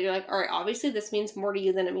overwhelmed that you're like, all right, obviously this means more to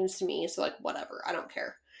you than it means to me, so, like, whatever. I don't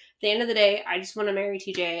care. At the end of the day, I just want to marry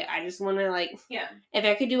TJ. I just want to, like, if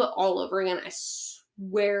I could do it all over again, I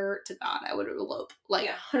swear to God, I would elope. Like,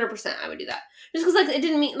 100% I would do that. Just because, like, it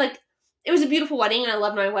didn't mean, like, it was a beautiful wedding, and I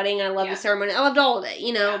loved my wedding, and I loved the ceremony. I loved all of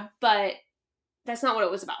it, but that's not what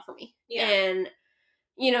it was about for me. Yeah. And,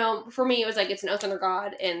 for me, it was like, it's an oath under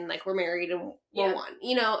God, and, like, we're married, and we're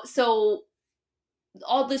one, so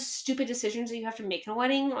all the stupid decisions that you have to make in a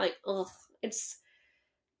wedding, like, ugh,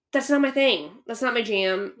 that's not my thing. That's not my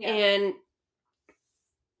jam. Yeah. And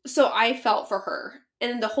so I felt for her.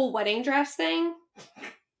 And then the whole wedding dress thing.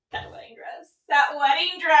 That wedding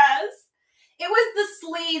dress. It was the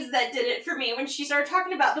sleeves that did it for me when she started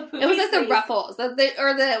talking about the poofy. It was like sleeves. The ruffles. What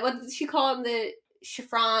did she call them? The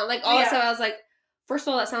chiffon. Like, all that stuff. I was like, first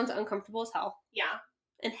of all, that sounds uncomfortable as hell. Yeah.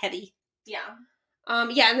 And heavy. Yeah.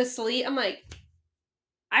 And the sleeve, I'm like,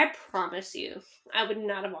 I promise you, I would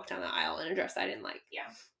not have walked down the aisle in a dress I didn't like. Yeah.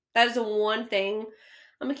 That is the one thing.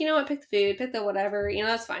 I'm like, you know what? Pick the food, pick the whatever.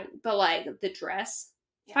 That's fine. But, like, the dress,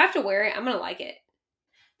 if I have to wear it, I'm going to like it.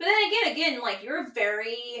 But then again, like, you're a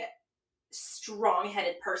very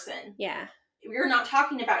strong-headed person. Yeah. You're not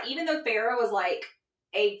talking about, even though Farrah was, like,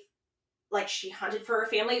 she hunted for her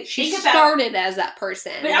family. She started as that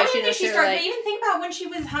person. But I don't think she started. But even think about when she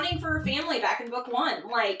was hunting for her family back in book 1.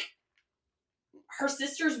 Like, her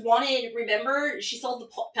sisters wanted, remember, she sold the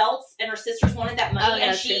pelts, and her sisters wanted that money,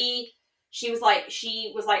 and she was like,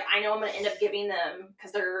 I know I'm going to end up giving them,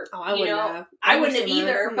 because they're, I wouldn't have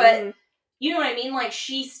either, but, you know what I mean? Like,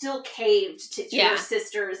 she still caved to her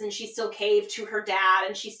sisters, and she still caved to her dad,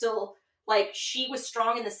 and she still, like, she was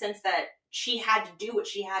strong in the sense that she had to do what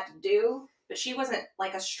she had to do, but she wasn't,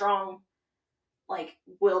 like, a strong, like,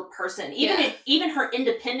 willed person. Even her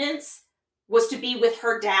independence was to be with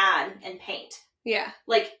her dad and paint. Yeah.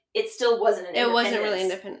 Like, it still wasn't an independence. It wasn't really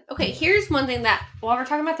independent. Okay, here's one thing that, while we're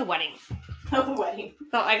talking about the wedding. The wedding.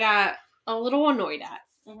 That I got a little annoyed at.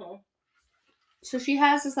 Mm-hmm. So she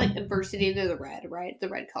has this, like, adversity to the red, right? The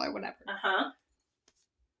red color, whatever. Uh-huh.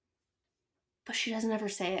 But she doesn't ever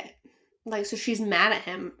say it. Like, so she's mad at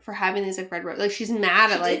him for having these, like, red roses. Like, she's mad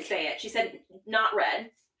at, like... She did say it. She said, not red.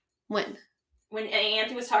 When? When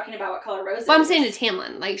Ianthe was talking about what color rose Well, I'm saying to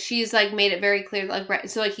Tamlin. Like, she's, like, made it very clear, like, red.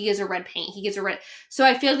 So, like, he gives her red paint. He gives her red. So,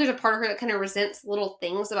 I feel like there's a part of her that kind of resents little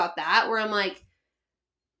things about that, where I'm like,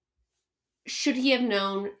 should he have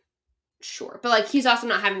known Sure. But, like, he's also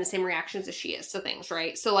not having the same reactions as she is to things,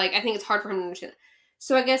 right? So, like, I think it's hard for him to understand.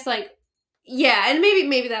 So, I guess, like, yeah, and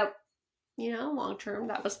maybe that, you know, long term,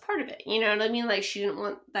 that was part of it. You know what I mean? Like, she didn't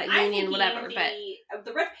want that union, whatever. But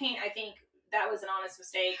the red paint, I think that was an honest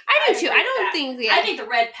mistake. I do, too. I don't think, yeah. I think the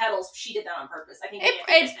red petals, she did that on purpose. I think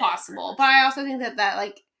it's possible. But I also think that,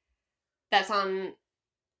 like, that's on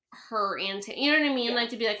her and, you know what I mean? Yeah. Like,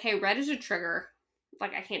 to be like, hey, red is a trigger.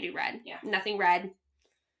 Like, I can't do red. Yeah. Nothing red.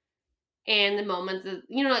 And the moment that,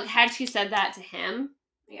 you know, like, had she said that to him,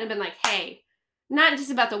 and been like, hey, not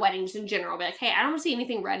just about the wedding, just in general, be like, hey, I don't want to see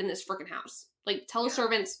anything red in this freaking house. Like, tell the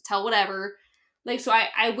servants, tell whatever. Like, so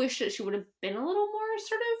I wish that she would have been a little more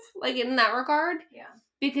assertive, like, in that regard. Yeah.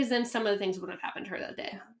 Because then some of the things wouldn't have happened to her that day.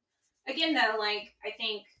 Yeah. Again, though, like, I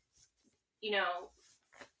think, you know,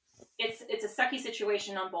 it's a sucky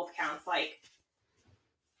situation on both counts. Like,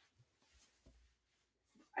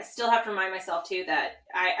 I still have to remind myself, too, that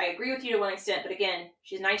I agree with you to one extent, but again,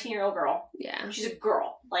 she's a 19-year-old girl. Yeah. She's a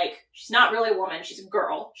girl. Like, she's not really a woman. She's a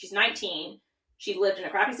girl. She's 19. She lived in a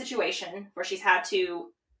crappy situation where she's had to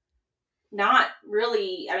not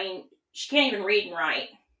really, I mean, she can't even read and write.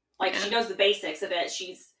 Like, she knows the basics of it.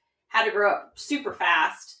 She's had to grow up super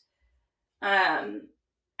fast. And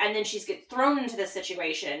then she's get thrown into this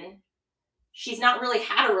situation. She's not really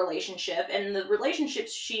had a relationship, and the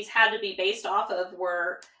relationships she's had to be based off of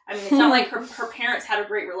were, I mean, it's not like her parents had a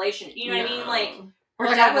great relationship. You know what I mean? Like, or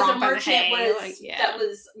her dad was a merchant that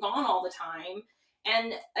was gone all the time.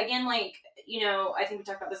 And again, like, you know, I think we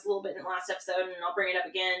talked about this a little bit in the last episode, and I'll bring it up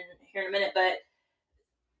again here in a minute, but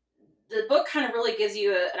the book kind of really gives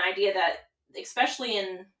you an idea that, especially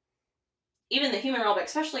in even the human realm, but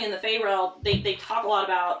especially in the Fae realm, they talk a lot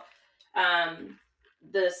about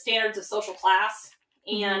the standards of social class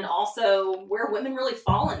and also where women really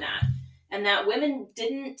fall in that. And that women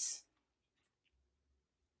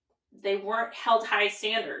they weren't held high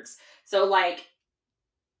standards. So, like,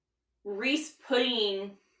 Reese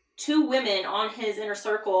putting 2 women on his inner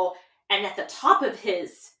circle and at the top of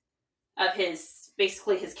his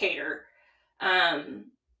basically his cater,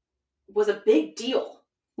 was a big deal.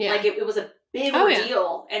 Yeah. Like, it was a big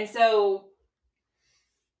ordeal. Yeah. And so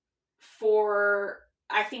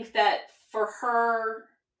I think that for her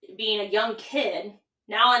being a young kid,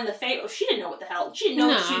 now in the Fae, she didn't know what the hell. She didn't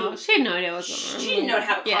know. She had no idea what was going on. She didn't know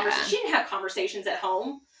how to have a conversation. She didn't have conversations at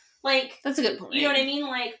home. Like, that's a good point. You know what I mean?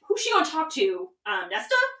 Like, who's she gonna talk to?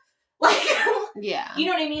 Nesta? Like, yeah. You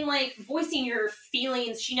know what I mean? Like, voicing your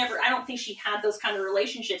feelings. I don't think she had those kind of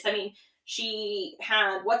relationships. I mean, she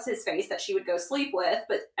had what's his face that she would go sleep with,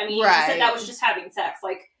 but I mean, she said that was just having sex.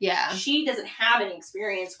 Like, she doesn't have any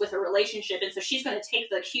experience with a relationship, and so she's going to take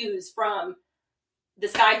the cues from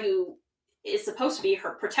this guy who is supposed to be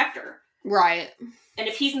her protector, right? And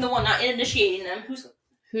if he's the one not initiating them,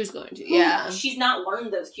 who's going to? Yeah, she's not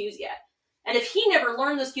learned those cues yet, and if he never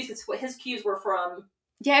learned those cues, it's what his cues were from.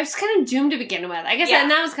 Yeah, it was kind of doomed to begin with. I guess, and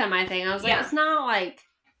that was kind of my thing. I was like, it's not like.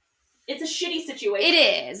 It's a shitty situation. It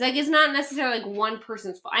is. Like, it's not necessarily, like, one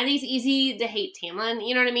person's fault. I think it's easy to hate Tamlin,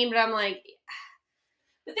 you know what I mean? But I'm like...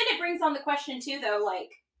 But then it brings on the question, too, though,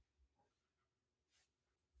 like...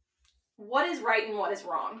 What is right and what is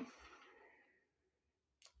wrong?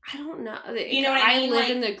 I don't know. You know what I mean? I live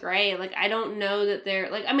in the gray. Like, I don't know that they're...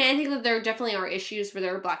 Like, I mean, I think that there definitely are issues where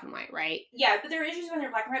they're black and white, right? Yeah, but there are issues when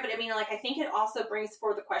they're black and white. But, I mean, like, I think it also brings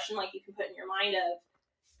forward the question, like, you can put in your mind of...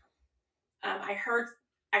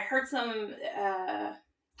 I heard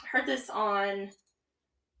this on,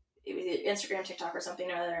 it was Instagram, TikTok, or something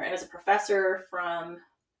or other. It was a professor from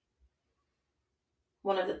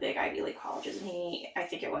one of the big Ivy League colleges, and I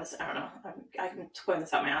think it was, I don't know, I'm putting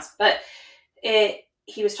this out my ass, but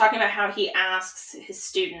he was talking about how he asks his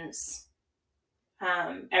students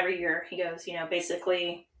every year. He goes, you know,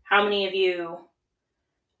 basically, how many of you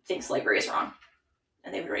think slavery is wrong?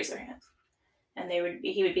 And they would raise their hands, and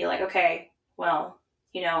he would be like, okay, well,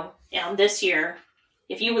 you know, this year,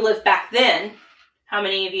 if you would live back then, how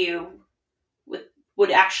many of you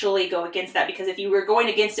would actually go against that? Because if you were going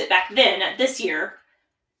against it back then, this year,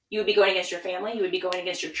 you would be going against your family, you would be going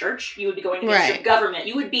against your church, you would be going against your government.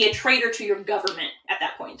 You would be a traitor to your government at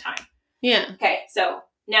that point in time. Yeah. Okay, so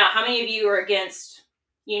now how many of you are against,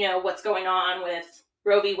 you know, what's going on with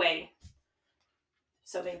Roe v. Wade?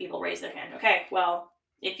 So many people raise their hand. Okay, well,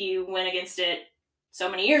 if you went against it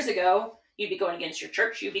so many years ago, you'd be going against your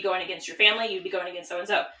church, you'd be going against your family, you'd be going against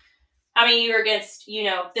so-and-so. How many of you are against, you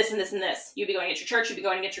know, this and this and this? You'd be going against your church, you'd be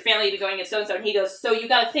going against your family, you'd be going against so-and-so. And he goes, so you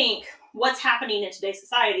got to think, what's happening in today's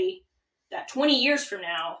society that 20 years from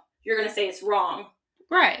now, you're going to say it's wrong.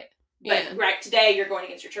 Right. But Yeah. right today, you're going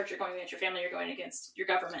against your church, you're going against your family, you're going against your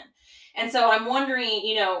government. And so I'm wondering,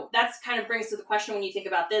 you know, that's kind of brings to the question when you think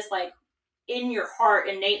about this, like, in your heart,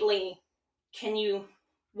 innately, can you,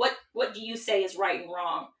 what do you say is right and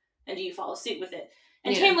wrong? And do you follow suit with it?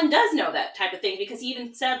 And Tamlin does know that type of thing, because he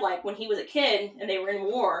even said, like, when he was a kid and they were in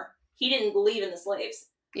war, he didn't believe in the slaves.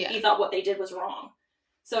 Yeah. He thought what they did was wrong.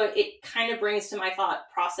 So it kind of brings to my thought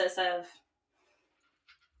process of,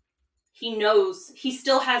 he knows, he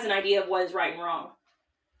still has an idea of what is right and wrong.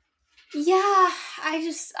 Yeah,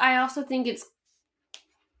 I also think it's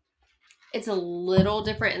a little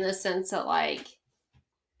different in the sense that, like,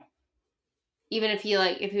 even if he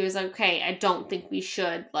was like, okay, I don't think we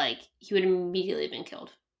should, like, he would immediately have been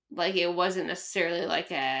killed. Like, it wasn't necessarily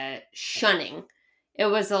like a shunning. It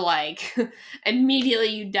was a, like, immediately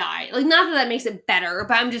you die. Like, not that makes it better,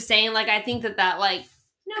 but I'm just saying, like, I think that, like...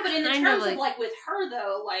 No, but in the terms of, like, with her,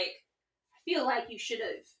 though, like, I feel like you should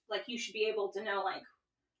be able to know, like...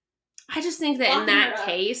 I just think that in that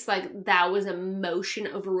case, like, that was emotion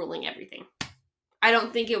overruling everything. I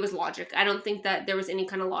don't think it was logic. I don't think that there was any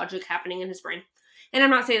kind of logic happening in his brain. And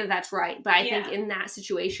I'm not saying that that's right, but I think in that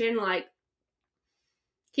situation, like,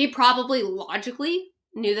 he probably logically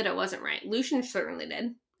knew that it wasn't right. Lucian certainly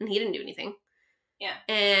did, and he didn't do anything. Yeah.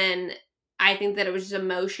 And I think that it was just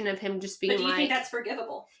emotion of him just being like... But do you think that's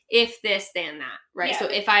forgivable? If this, then that, right? Yeah, so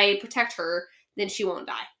if I protect her, then she won't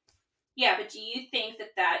die. Yeah, but do you think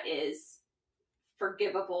that is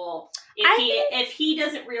forgivable if he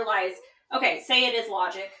doesn't realize... Okay, say it is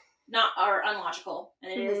logic, or unlogical,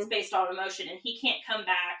 and it is based on emotion, and he can't come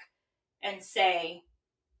back and say,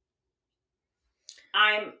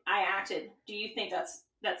 I acted. Do you think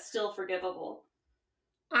that's still forgivable?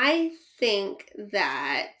 I think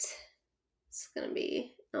that it's going to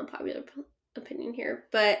be an unpopular opinion here,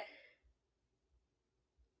 but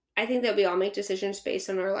I think that we all make decisions based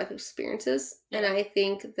on our life experiences, and I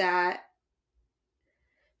think that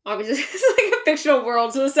obviously it's like a fictional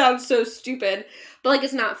world, so it sounds so stupid, but, like,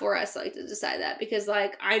 it's not for us, like, to decide that, because,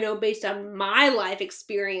 like, I know based on my life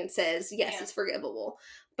experiences, yes, it's forgivable,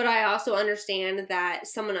 but I also understand that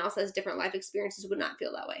someone else has different life experiences would not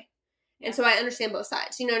feel that way, and so I understand both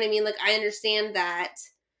sides, you know what I mean? Like, I understand that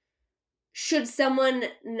should someone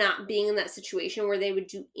not being in that situation where they would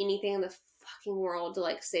do anything in the fucking world to,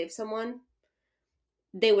 like, save someone,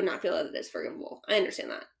 they would not feel that it is forgivable. I understand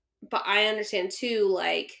that. But I understand, too,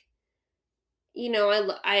 like, you know,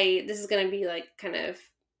 I this is going to be, like, kind of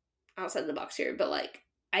outside the box here, but, like,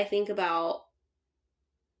 I think about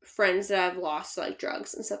friends that I've lost to, like,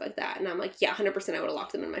 drugs and stuff like that, and I'm like, yeah, 100% I would have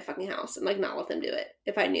locked them in my fucking house and, like, not let them do it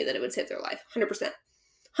if I knew that it would save their life. 100%.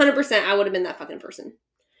 100% I would have been that fucking person.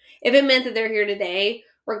 If it meant that they're here today,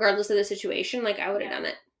 regardless of the situation, like, I would have done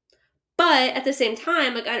it. But at the same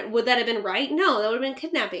time, like, would that have been right? No, that would have been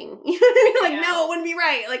kidnapping. You know what I mean? Like, no, it wouldn't be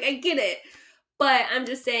right. Like, I get it. But I'm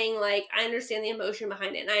just saying, like, I understand the emotion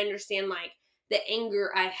behind it. And I understand, like, the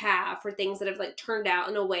anger I have for things that have, like, turned out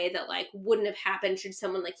in a way that, like, wouldn't have happened should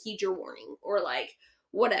someone, like, heed your warning or, like,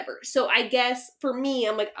 whatever. So I guess for me,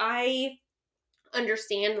 I'm like, I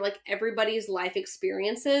understand, like, everybody's life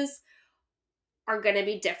experiences are going to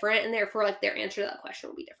be different. And therefore, like, their answer to that question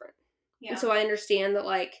will be different. Yeah. And so I understand that,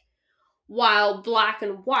 like, while black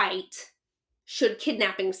and white, should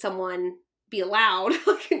kidnapping someone be allowed?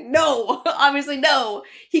 No, obviously no.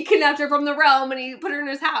 He kidnapped her from the realm and he put her in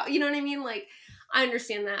his house. You know what I mean? Like, I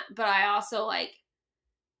understand that. But I also, like,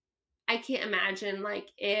 I can't imagine, like,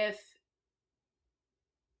 if,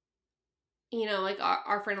 you know, like,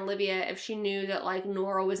 our friend Olivia, if she knew that, like,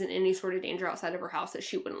 Nora was in any sort of danger outside of her house, that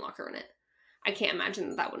she wouldn't lock her in it. I can't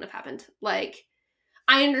imagine that wouldn't have happened. Like,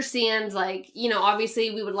 I understand, like, you know,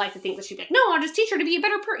 obviously we would like to think that she'd be like, no, I'll just teach her to be a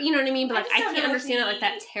better person, you know what I mean? But, like, I can't understand it, like,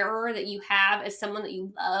 that terror that you have as someone that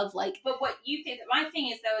you love, like. But what you think, my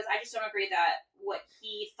thing is, though, is I just don't agree that what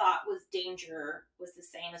he thought was danger was the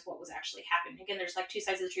same as what was actually happening. Again, there's, like, two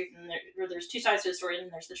sides of the truth, and there's two sides to the story, and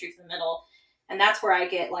then there's the truth in the middle. And that's where I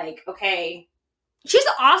get, like, okay. She's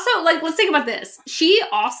also, like, let's think about this. She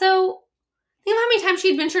also... Think about how many times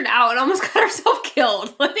she ventured out and almost got herself killed.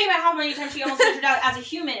 Think about how many times she almost ventured out as a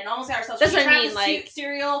human and almost got herself. That's what I mean. Like,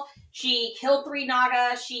 cereal. She killed 3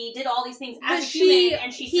 Naga. She did all these things as a human,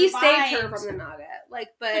 and he saved her from the Naga. Like,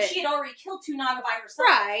 but she had already killed 2 Naga by herself.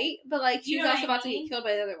 Right, but, like, she was also about to get killed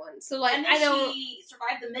by the other one. So, like, and then she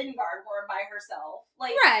survived the Midgard war by herself.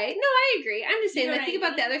 Like, right? No, I agree. I'm just saying, like, think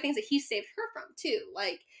about the other things that he saved her from too.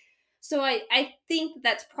 Like. So I think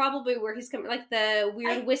that's probably where he's coming, like, the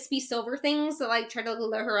weird wispy silver things that, like, tried to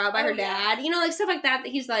lure her out by her dad. You know, like, stuff like that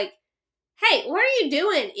he's like, hey, what are you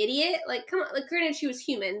doing, idiot? Like, come on. Like, granted, she was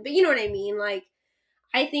human, but you know what I mean? Like,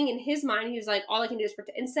 I think in his mind, he was like, all I can do is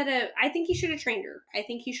protect. Instead of, I think he should have trained her. I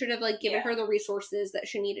think he should have, like, given her the resources that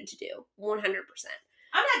she needed to do. 100%.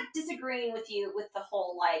 I'm not disagreeing with you with the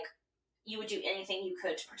whole, like, you would do anything you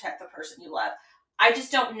could to protect the person you love. I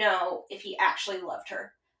just don't know if he actually loved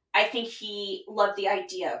her. I think he loved the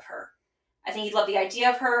idea of her.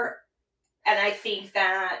 And I think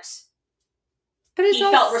that he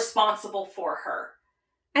felt responsible for her.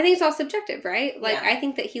 I think it's all subjective, right? Like, Yeah. I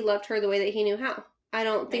think that he loved her the way that he knew how. I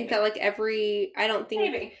don't think that, like, I don't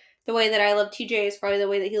think the way that I love TJ is probably the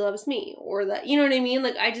way that he loves me. Or that, you know what I mean?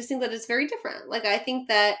 Like, I just think that it's very different. Like, I think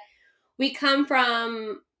that we come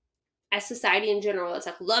from, as society in general, it's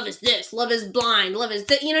like, love is this, love is blind, love is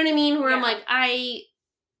that, you know what I mean? Where I'm like, I,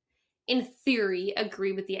 in theory,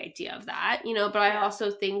 agree with the idea of that, you know, but I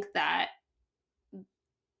also think that,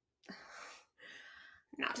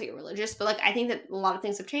 not to get religious, but, like, I think that a lot of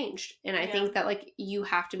things have changed, and I think that, like, you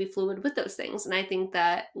have to be fluid with those things, and I think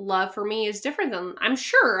that love for me is different than, I'm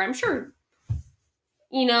sure,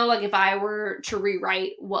 you know, like, if I were to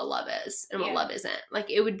rewrite what love is and what love isn't,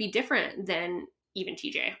 like, it would be different than even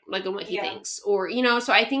TJ, like, and what he thinks, or, you know,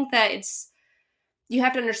 so I think that you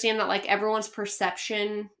have to understand that, like, everyone's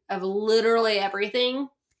perception of literally everything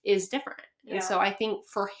is different, and so I think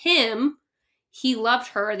for him, he loved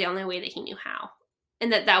her the only way that he knew how,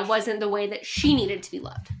 and that wasn't the way that she needed to be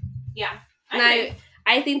loved. Yeah. And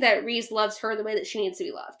I think that Reese loves her the way that she needs to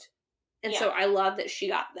be loved, and so I love that she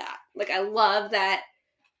got that. Like, I love that.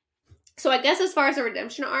 So I guess as far as the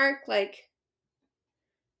redemption arc, like,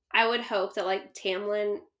 I would hope that, like,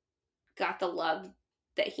 Tamlin got the love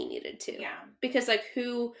that he needed to. Yeah. Because, like,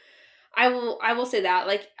 I will say that,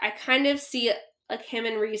 like, I kind of see, like, him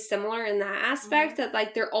and Reese similar in that aspect, that,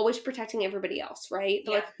 like, they're always protecting everybody else, right?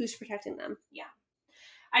 But, like, who's protecting them? Yeah.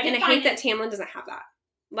 I hate that Tamlin doesn't have that.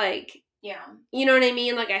 Like, you know what I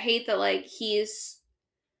mean? Like, I hate that, like, he's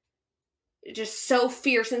just so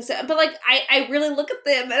fierce and so, but, like, I really look at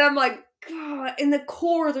them and I'm like, God, in the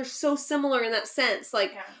core, they're so similar in that sense,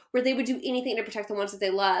 like, where they would do anything to protect the ones that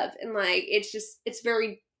they love, and, like, it's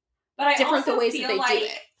very different the ways that they do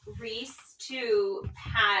it. Reese, too,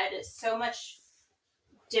 had so much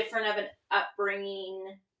different of an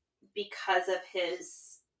upbringing because of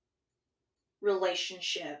his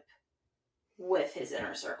relationship with his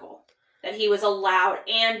inner circle. That he was allowed,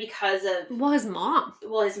 and because of... his mom.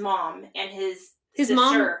 His mom and his sister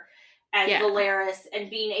mom, and Valeris, and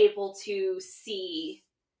being able to see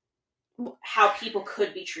how people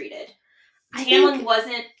could be treated. Tamlin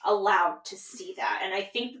wasn't allowed to see that, and I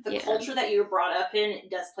think that the culture that you were brought up in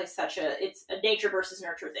does play it's a nature versus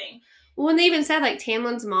nurture thing. Well, and they even said, like,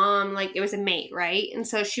 Tamlin's mom, like, it was a mate, right? And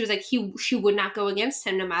so she was like, she would not go against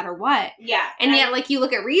him no matter what. Yeah. And yet, like, you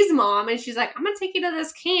look at Ree's mom, and she's like, I'm going to take you to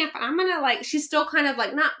this camp, and I'm going to, like, she's still kind of,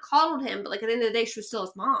 like, not coddled him, but, like, at the end of the day, she was still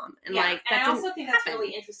his mom. And, like, that and I also think that's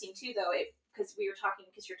really interesting, too, though, because you're talking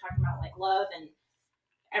about, like, love, and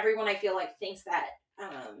everyone, I feel like, thinks that,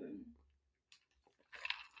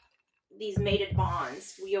 these mated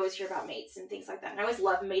bonds, we always hear about mates and things like that, and I always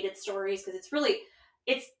love mated stories, because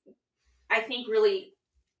it's I think really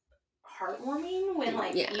heartwarming when,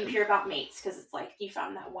 like, you hear about mates, because it's like you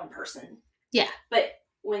found that one person. Yeah. But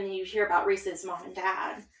when you hear about Reese's mom and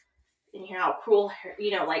dad, and you hear how cruel,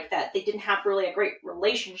 you know, like, that they didn't have really a great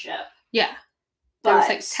relationship. Yeah. But, was,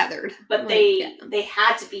 like, tethered. But they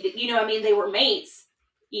had to be, you know, I mean, they were mates,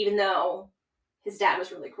 even though his dad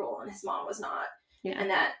was really cruel and his mom was not. Yeah.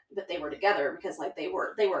 And but they were together because, like, they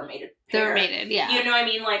were a mated pair. They were mated, yeah. You know what I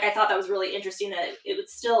mean? Like, I thought that was really interesting that it would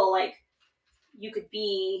still, like, you could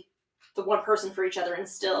be the one person for each other and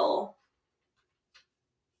still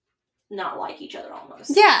not like each other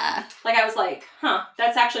almost. Yeah. Like, I was like, huh,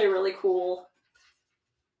 that's actually a really cool,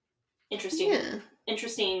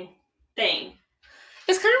 interesting thing.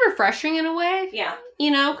 It's kind of refreshing in a way. Yeah.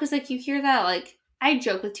 You know, because, like, you hear that, like, I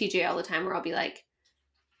joke with TJ all the time where I'll be like,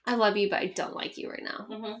 I love you, but I don't like you right now.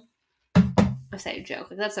 Mm-hmm. I say a joke.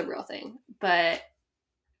 Like, that's a real thing. But,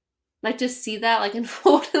 like, just see that, like,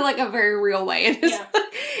 unfold in, like, a very real way. In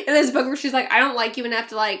this book where she's like, I don't like you enough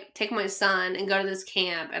to, like, take my son and go to this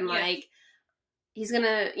camp. And, like, he's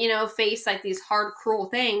gonna, you know, face, like, these hard, cruel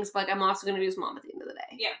things. But, like, I'm also gonna be his mom at the end of the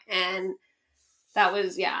day. Yeah. And that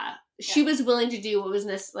was, she was willing to do what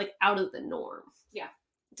was, like, out of the norm. Yeah.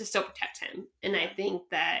 To still protect him. And I think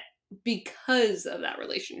that because of that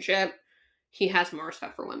relationship, he has more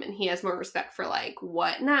respect for women. He has more respect for, like,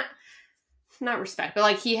 what, not respect, but,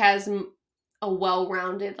 like, he has a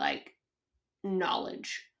well-rounded, like,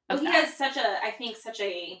 knowledge of that. He has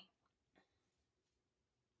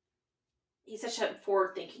he's such a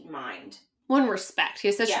forward-thinking mind. One, respect. He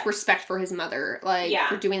has such Yeah. respect for his mother, like, Yeah.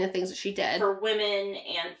 for doing the things that she did. For women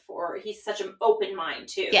and he's such an open mind,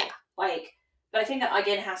 too. Yeah. Like, but I think that,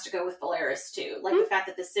 again, has to go with Valeris, too. Like, the fact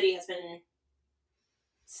that the city has been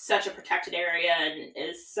such a protected area and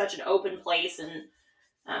is such an open place, and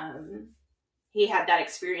he had that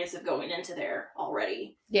experience of going into there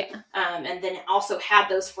already. Yeah. And then also had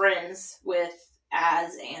those friends with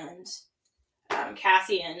Az and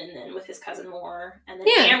Cassian, and then with his cousin Moore, and then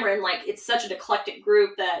Cameron. Like, it's such an eclectic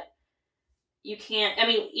group that you can't, I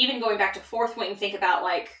mean, even going back to Fourth Wing, think about,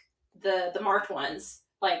 like, the marked ones.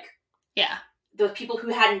 Like, yeah. The people who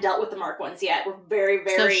hadn't dealt with the marked ones yet were very,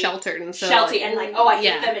 very... So sheltered and so... Sheltered, and like, oh, I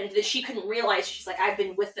hate them, and she couldn't realize, she's like, I've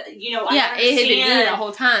been with the, you know, yeah, it had been you the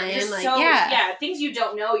whole time. Like, so, yeah, things you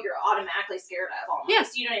don't know, you're automatically scared of, almost. Yeah.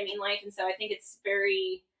 You know what I mean? Like, and so I think it's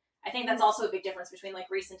very... I think that's also a big difference between, like,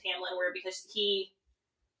 Reese and Tamlin, where because he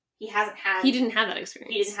hasn't had... He didn't have that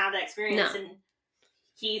experience. He didn't have that experience, no. And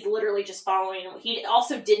he's literally just following... He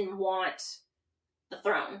also didn't want the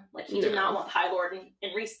throne. Like, he did not want the High Lord,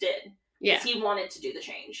 and Reese did. Yeah. Because he wanted to do the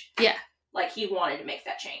change. Yeah. Like, he wanted to make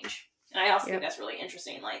that change. And I also think that's really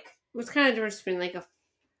interesting. Like... What's kind of difference between, like,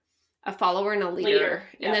 a follower and a leader.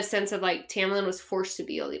 In the sense of, like, Tamlin was forced to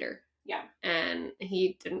be a leader. Yeah. And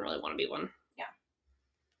he didn't really want to be one.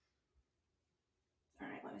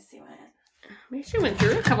 Alright, let me see what... We actually went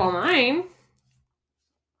through a couple of mine.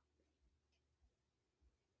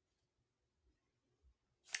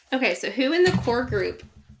 Okay, so who in the core group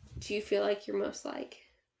do you feel like you're most like?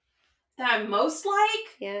 That I'm most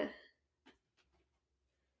like? Yeah.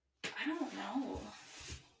 I don't know.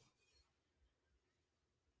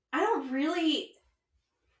 I don't really...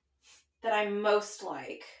 That I'm most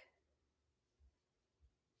like...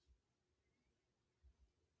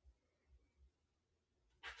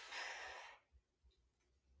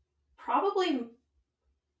 Probably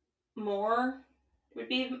more would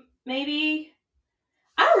be maybe.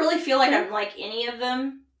 I don't really feel like I'm like any of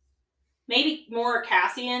them. Maybe more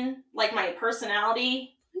Cassian, like my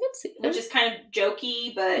personality, which is kind of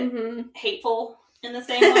jokey but hateful in the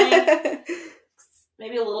same way.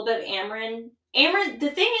 Maybe a little bit of Amren. Amren, the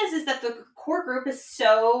thing is that the core group is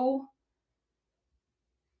so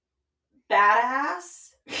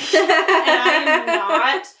badass, and I am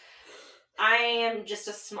not. I am just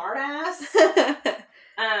a smart ass.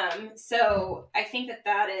 So I think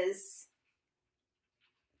that is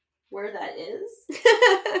where that is.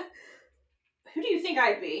 Who do you think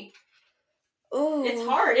I'd be? Oh, it's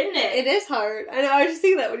hard, isn't it? It is hard. I know. I was just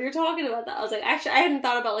thinking that when you were talking about that. I was like, actually, I hadn't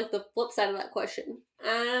thought about, like, the flip side of that question.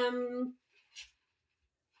 And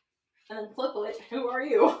then flip it. Who are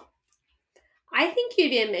you? I think you'd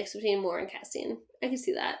be a mix between Moore and Cassian. I could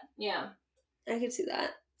see that. Yeah. I could see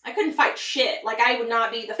that. I couldn't fight shit. Like, I would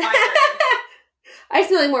not be the fighter. I just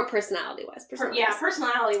feel like more personality-wise.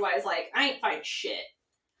 Personality-wise, like, I ain't fighting shit.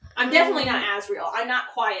 I'm definitely not Asriel. I'm not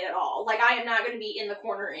quiet at all. Like, I am not going to be in the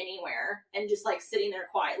corner anywhere and just, like, sitting there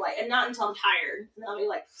quiet. Like, and not until I'm tired. And I'll be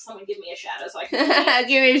like, someone give me a shadow so I can...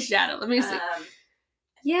 Give me a shadow. Let me see.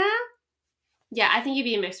 Yeah. Yeah, I think you'd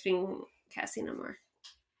be a mix between Cassian and Moore.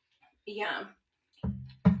 Yeah.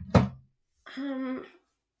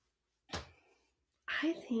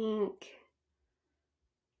 I think...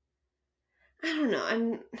 I don't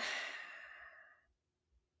know.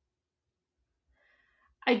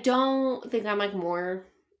 I don't think I'm, like, Moore.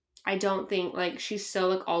 I don't think, like, she's so,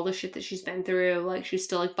 like, all the shit that she's been through, like, she's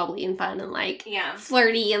still, like, bubbly and fun and, like,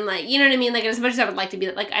 flirty and, like, you know what I mean? Like, as much as I would like to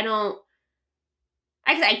be, like, I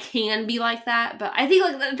can be like that, but I think,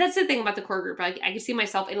 like, that's the thing about the core group. Like, I can see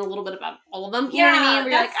myself in a little bit about all of them. You know what I mean?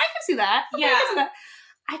 Where you're like, I can see that. Yeah. I can see that.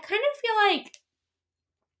 I kind of feel like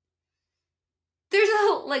there's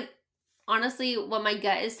a, like, honestly, what my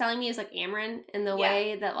gut is telling me is, like, Amren in the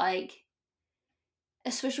way that, like,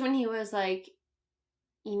 especially when he was, like,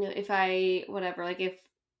 you know, if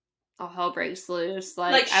all hell breaks loose,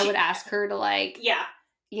 like I would ask her to, like,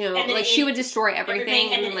 you know, like, she would destroy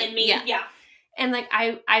everything. And then, like, me, And, like,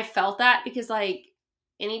 I felt that because, like,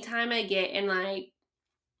 anytime I get in, like,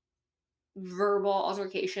 verbal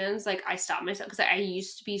altercations, like, I stop myself because I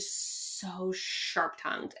used to be so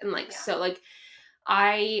sharp-tongued and, like, so, like,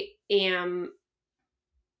 I am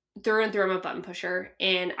through and through, I'm a button pusher,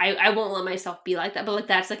 and I won't let myself be like that, but, like,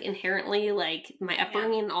 that's, like, inherently, like, my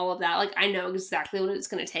upbringing and all of that. Like, I know exactly what it's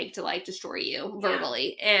going to take to, like, destroy you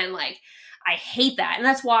verbally, and, like, I hate that, and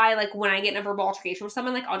that's why, like, when I get in a verbal altercation with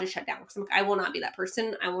someone, like, I'll just shut down, because I'm like, I will not be that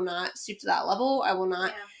person, I will not stoop to that level, I will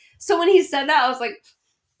not. So when he said that, I was like,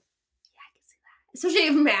 yeah, I can see that. Especially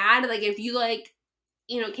if mad, like, if you, like,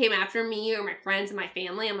 you know, came after me or my friends and my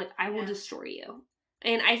family, I'm like, I will destroy you.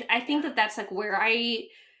 And I think that that's, like, where I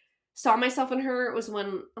saw myself in her was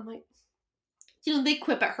when I'm like, you know, they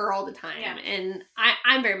quip at her all the time. Yeah. And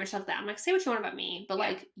I'm very much like that. I'm like, say what you want about me, but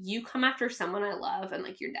like, you come after someone I love and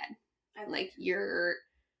like, you're dead. Like,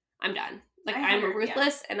 I'm done. Like, I'm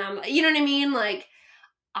ruthless and I'm, you know what I mean? Like,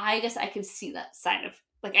 I guess I could see that side of,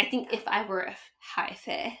 like, I think if I were a high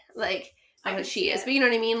fae, like, not that she is, but you know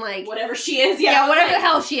what I mean? Like, whatever she is, whatever the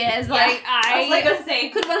hell she is. Yeah. Like, I was like gonna say,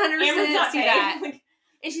 could 100% see that. Like,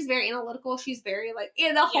 and she's very analytical. She's very, like,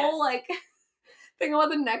 in the whole, like, thing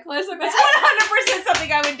about the necklace. Like, that's 100%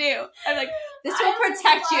 something I would do. I'm like, this will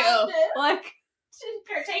protect you. Like,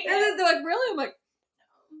 take and then they're like, really? I'm like,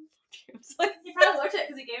 it's like, he probably looked at it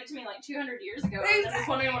because he gave it to me like 200 years ago. And I was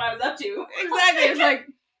wondering what I was up to. Exactly. It's like,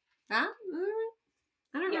 huh?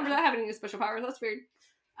 I don't remember that having any special powers. That's weird.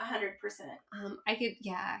 100%. I could,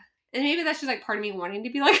 and maybe that's just like part of me wanting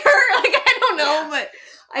to be like her. Like, I don't know, but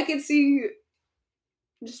I could see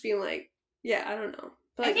just being like, I don't know.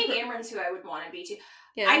 But I think Amron's who I would want to be too.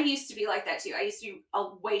 Yeah. I used to be like that too. I used to be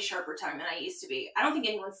a way sharper tongue than I used to be. I don't think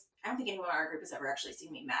anyone in our group has ever actually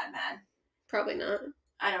seen me mad. Probably not.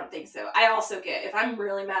 I don't think so. I also if I'm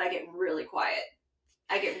really mad, I get really quiet.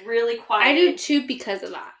 I do too because of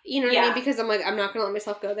that. You know what I mean? Yeah. Because I'm like, I'm not going to let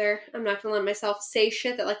myself go there. I'm not going to let myself say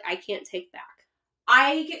shit that, like, I can't take back.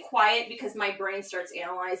 I get quiet because my brain starts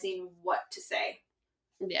analyzing what to say.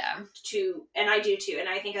 Yeah. And I do too. And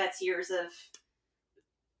I think that's years of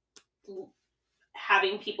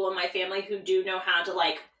having people in my family who do know how to,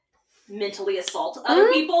 like, mentally assault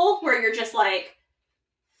other people, where you're just like,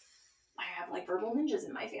 I have, like, verbal ninjas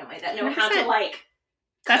in my family that know 100%. How to, like,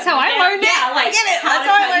 that's how I learned it. Yeah, like, I get it. How that's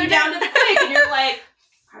to how cut I learned you down to the quick, and you're like,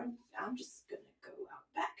 I'm just gonna go out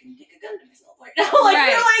back and take a gun to myself right now.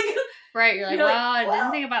 Like, right. You're like, well, I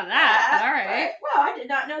didn't think about that. But all right. Well, I did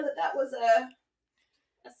not know that was a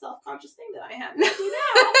self-conscious thing that I have to do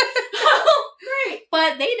now. Great.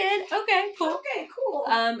 But they did. Okay, cool. Okay, cool.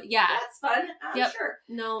 Yeah. That's fun. I'm sure.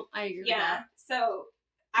 No, I agree with that. Yeah. So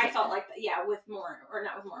I felt like that, with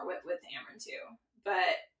Amron too.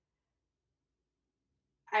 But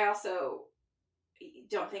I also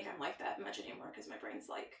don't think I'm like that much anymore because my brain's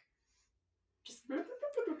like just. I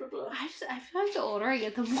feel like the older I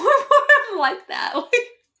get, the more I'm like that. Like,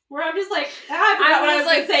 where I'm just like, I forgot what I was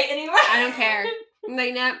like say anyway. I don't care.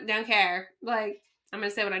 Like, no, don't care. Like, I'm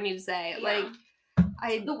gonna say what I need to say. Yeah. Like,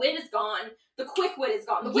 the wit is gone. The quick wit is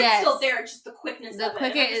gone. The wit's still there. It's just the quickness of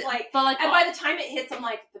it. Is like, but like, and by the time it hits, I'm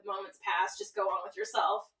like, the moment's passed. Just go on with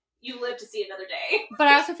yourself. You live to see another day. But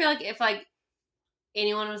I also feel like if like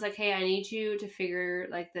anyone was like, hey, I need you to figure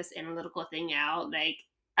like this analytical thing out, like,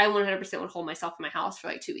 I 100% would hold myself in my house for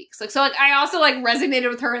like 2 weeks. Like, so like I also like resonated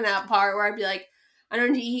with her in that part where I'd be like, I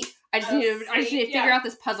don't need to eat. I just need to figure out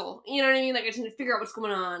this puzzle. You know what I mean? Like, I just need to figure out what's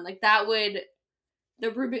going on. Like, that would, the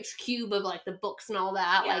Rubik's Cube of like the books and all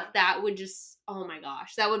that, like that would just, oh my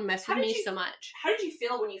gosh, that would mess with me so much. How did you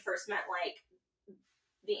feel when you first met like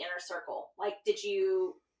the inner circle? Like, did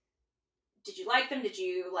you like them? Did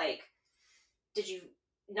you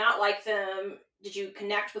not like them? Did you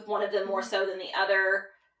connect with one of them more so than the other?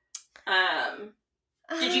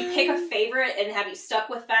 Did you pick a favorite and have you stuck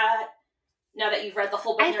with that now that you've read the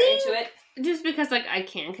whole book and you're into it? Just because, like, I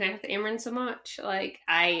can connect with Amron so much. Like,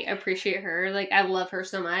 I appreciate her. Like, I love her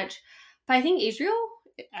so much. But I think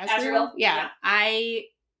Azrael? Yeah. I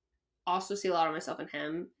also see a lot of myself in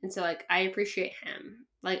him. And so, like, I appreciate him.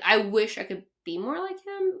 Like, I wish I could be more like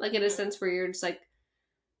him. Like, in a sense where you're just, like,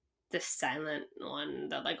 the silent one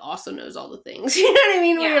that, like, also knows all the things. You know what I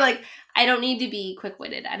mean? Where you're like, I don't need to be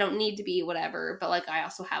quick-witted. I don't need to be whatever. But, like, I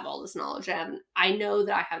also have all this knowledge. And I know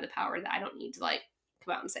that I have the power that I don't need to, like,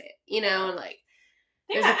 come out and say it. You know? And, like,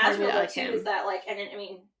 there's a part of me that like him. Is that, like, and I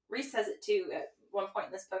mean, Reese says it, too, at one point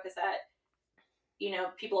in this book, is that, you know,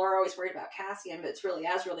 people are always worried about Cassian, but it's really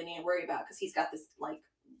Azrael they need to worry about because he's got this, like,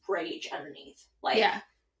 rage underneath. Like,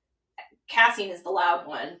 Cassian is the loud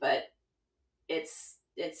one, but it's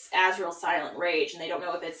Azrael's silent rage, and they don't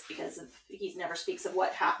know if it's because of he never speaks of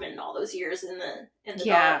what happened all those years in the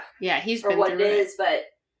dark. Yeah, he's or been what through it is, but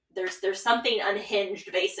there's something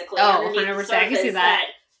unhinged basically. Oh, 100%. I can see that.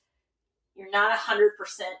 You're not 100%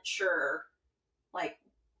 sure, like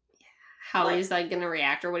how he's like going to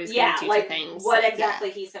react or what he's going to do to things. What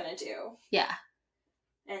exactly he's going to do. Yeah,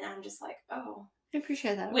 and I'm just like, oh, I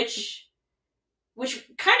appreciate that. Which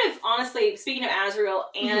kind of honestly, speaking of Azrael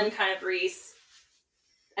and kind of Reese.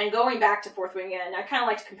 And going back to Fourth Wing again, I kind of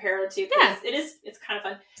like to compare the two because it's kind of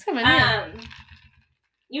fun. It's kind of fun,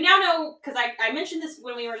 you now know, because I mentioned this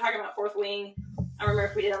when we were talking about Fourth Wing. I don't remember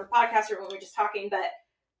if we did on the podcast or when we were just talking, but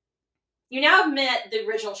You now have met the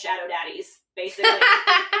original Shadow Daddies, basically.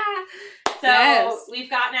 So Yes. we've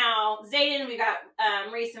got now Xaden, we've got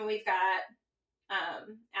Reese, and we've got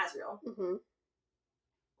Azriel. Mm-hmm.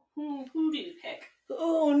 Who do you pick?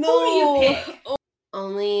 Oh no! Who do you pick?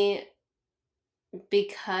 Only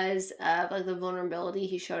because of like the vulnerability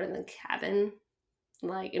he showed in the cabin,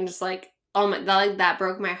 like, and just like, oh my, that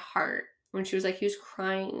broke my heart when she was like, he was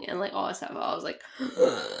crying and like all that stuff. I was like,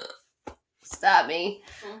 stop me.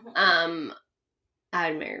 Mm-hmm. I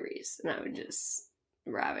would marry Reese and I would just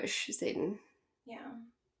ravish Xaden. Yeah.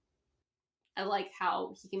 I like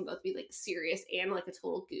how he can both be like serious and like a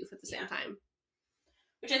total goof at the same time.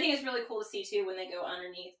 Which I think is really cool to see too when they go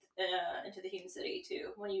underneath into the human city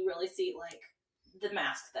too. When you really see like the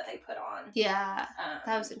mask that they put on. Yeah,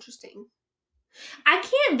 that was interesting. I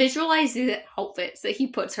can't visualize the outfits that he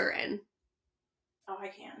puts her in. Oh, I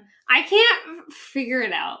can. I can't figure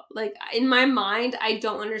it out. Like, in my mind, I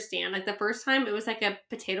don't understand. Like, the first time, it was like a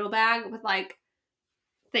potato bag with like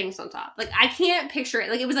things on top. Like, I can't picture it.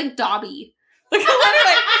 Like, it was like Dobby. Like,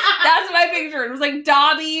 literally, that's what I pictured. It was like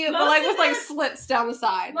Dobby, but like with like slits down the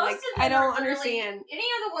side. Like, I don't understand. Any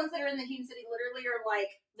of the ones that are in the human city literally are like,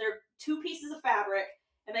 they're 2 pieces of fabric,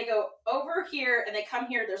 and they go over here, and they come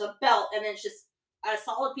here, there's a belt, and then it's just a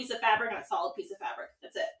solid piece of fabric and a solid piece of fabric.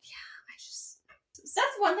 That's it. Yeah,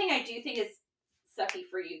 that's one thing I do think is sucky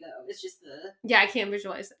for you, though. It's just the... Yeah, I can't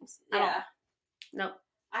visualize things. Yeah. Nope.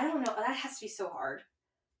 I don't know. That has to be so hard.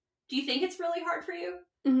 Do you think it's really hard for you?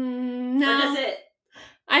 No. Or does it?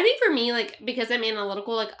 I think for me, like, because I'm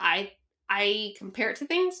analytical, like, I compare it to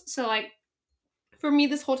things. So, like, for me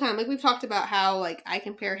this whole time, like, we've talked about how, like, I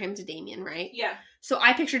compare him to Damien, right? Yeah. So,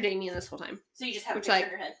 I picture Damien this whole time. So, you just have a picture in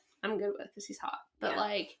your head. I'm good with, because he's hot. But,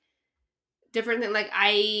 like, different than, like,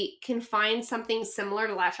 I can find something similar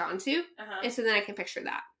to latch onto, and so then I can picture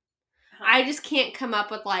that. I just can't come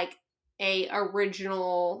up with, like, a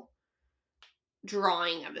original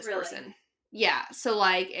drawing of this person. Yeah, so,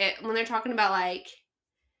 like, when they're talking about, like,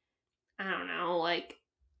 I don't know, like,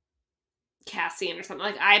 Cassian or something,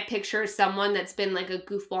 like, I picture someone that's been, like, a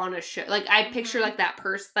goofball on a show. Like, I picture, like, that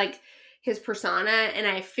person, like, his persona, and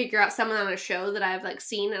I figure out someone on a show that I've, like,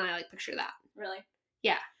 seen, and I, like, picture that. Really?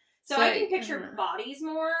 Yeah. So I can picture bodies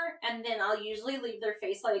more, and then I'll usually leave their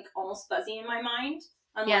face, like, almost fuzzy in my mind,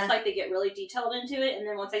 unless, like, they get really detailed into it, and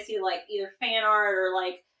then once I see, like, either fan art or,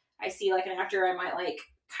 like, I see, like, an actor, I might, like,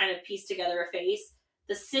 kind of piece together a face.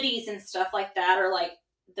 The cities and stuff like that are, like,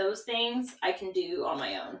 those things I can do on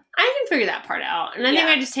my own. I can figure that part out. And I think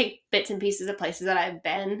I just take bits and pieces of places that I've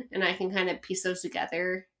been, and I can kind of piece those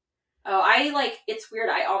together. Oh, it's weird.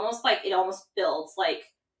 I almost, like, it almost builds, like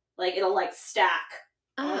it'll, like, stack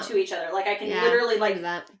onto each other. Like, I can literally, like,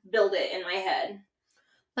 build it in my head.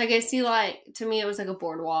 Like, I see, like, to me, it was, like, a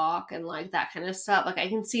boardwalk and, like, that kind of stuff. Like, I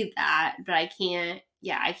can see that, but I can't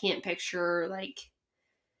picture, like,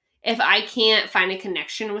 if I can't find a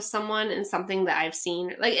connection with someone and something that I've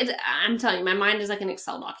seen, like, I'm telling you, my mind is like an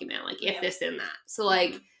Excel document, like, if this and that. So,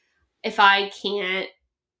 like, if I can't,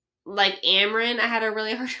 like, Amryn, I had a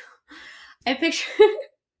really hard, I pictured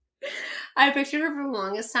her for the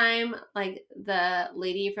longest time, like, the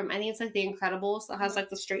lady from, I think it's, like, The Incredibles that has, like,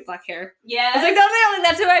 the straight black hair. Yeah. I was like,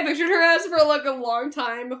 that's who I pictured her as for, like, a long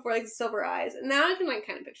time before, like, the silver eyes. And now I can, like,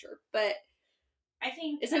 kind of picture her, but I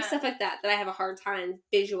think it's like stuff like that I have a hard time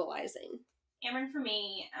visualizing. Amryn, for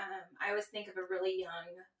me, I always think of a really young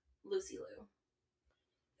Lucy Liu.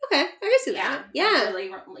 Okay, I can see that. Yeah, a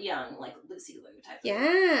really young, like, Lucy Liu type.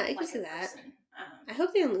 Yeah, I can see that. I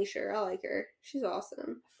hope they unleash her. I like her. She's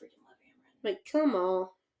awesome. I freaking love Amryn. Like, kill them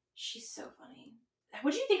all. She's so funny.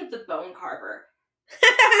 What did you think of the bone carver?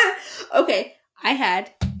 Okay, I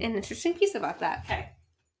had an interesting piece about that. Okay.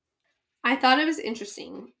 I thought it was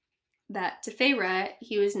interesting that to Feyre,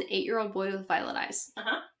 he was an 8-year-old boy with violet eyes.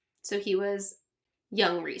 So he was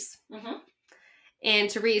young Reese. And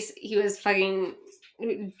to Reese, he was fucking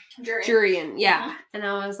Jurian. Yeah. And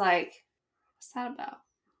I was like, what's that about?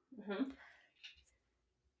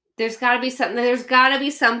 There's got to be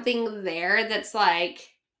something there that's like,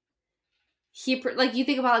 like, you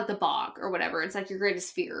think about, like, the bog or whatever. It's like your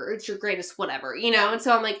greatest fear. Or it's your greatest whatever, you know? And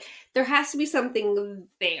so I'm like, there has to be something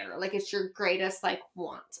there. Like, it's your greatest, like,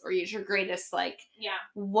 want. Or it's your greatest, like,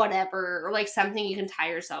 whatever. Or, like, something you can tie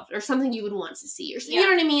yourself. Or something you would want to see. Or you know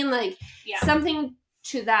what I mean? Like, something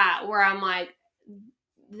to that where I'm like,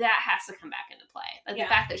 that has to come back into play. Like, the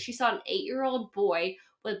fact that she saw an 8-year-old boy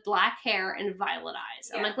with black hair and violet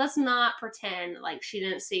eyes. I'm like, let's not pretend like she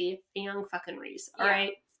didn't see a young fucking Reese. All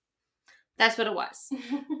right? That's what it was.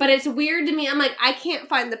 But it's weird to me. I'm like, I can't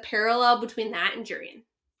find the parallel between that and Jurian.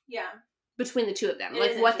 Yeah. Between the two of them.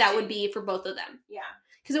 Like, what that would be for both of them. Yeah.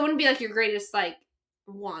 because it wouldn't be like your greatest like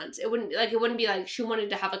want. It wouldn't be like she wanted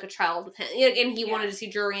to have like a child with him, and he wanted to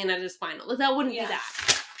see Jorian at his final. Like that wouldn't be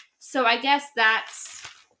that. So I guess that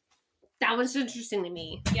was interesting to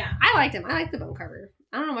me. Yeah, I liked him. I liked the bone carver.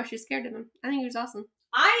 I don't know why she was scared of him. I think he was awesome.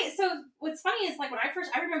 So what's funny is like when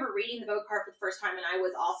I remember reading the bone carver for the first time, and I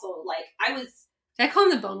was also like Did I call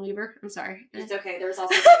him the bone weaver? I'm sorry. It's okay. There's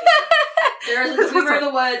also there's the Weaver of the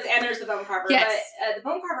Woods and there's the Bone Carver. Yes. But the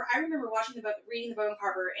Bone Carver, I remember reading the Bone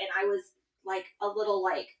Carver, and I was like a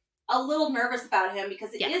little nervous about him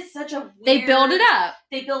because it is such a weird... They build it up.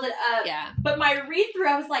 Yeah. But my read through,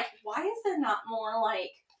 I was like, why is there not more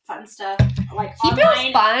like fun stuff like he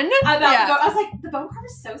feels fun about I was like, the Bone Carver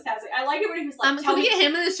is so sassy. I liked it when he was like, can we get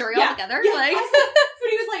him and the story all together? Yeah. Like when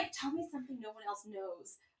he was like, tell me something no one else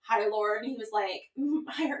knows. Hi, Lord. And he was like,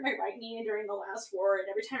 I hurt my right knee during the last war, and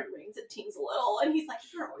every time it rings, it tings a little. And he's like,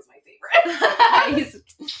 you're always my favorite.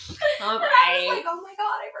 All right. I was like, oh my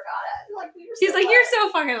god, I forgot it. Like, he's like, you're so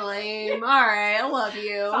fucking lame. All right, I love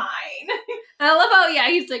you. Fine. And I love how,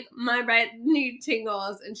 he's like, my right knee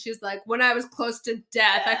tingles. And she's like, when I was close to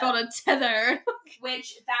death, I felt a tether.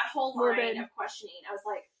 Which, that whole line of questioning, I was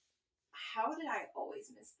like, how did I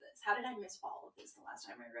always miss this? How did I miss all of this the last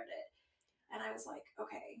time I read it? And I was like,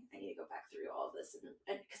 okay, I need to go back through all of this.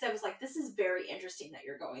 And because I was like, this is very interesting that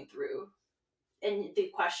you're going through and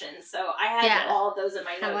the questions. So I had all of those in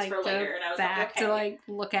my notes for later. And I was like, okay. To like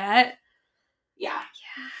look at. Yeah.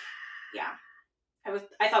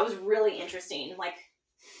 I thought it was really interesting, like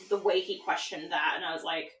the way he questioned that. And I was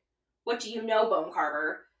like, what do you know, Bone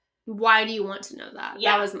Carver? Why do you want to know that?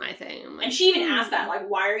 Yeah. That was my thing. Like, and she even asked that, like,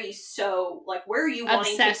 why are you so, like, where are you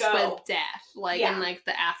wanting to go? Obsessed with death, like, in, like,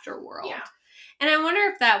 the afterworld. Yeah. And I wonder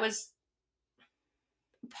if that was,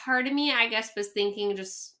 part of me, I guess, was thinking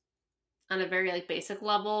just on a very, like, basic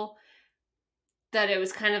level, that it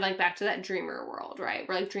was kind of, like, back to that dreamer world, right?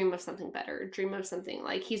 Where, like, dream of something better, dream of something,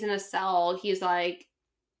 like, he's in a cell, he's, like,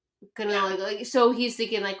 gonna like so he's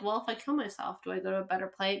thinking like, well, if I kill myself, do I go to a better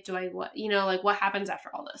place? Do I what like what happens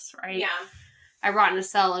after all this, right? Yeah. I rot in a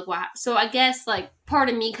cell, like what? So I guess like part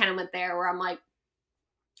of me kind of went there where I'm like,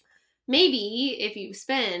 maybe if you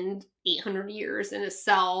spend 800 years in a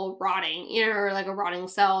cell rotting, or like a rotting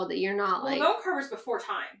cell, that you're not like Bone Carver's before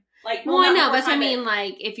time. Like, well, I know, but I mean,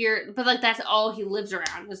 like, if you're, but like, that's all he lives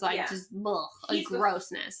around is like just like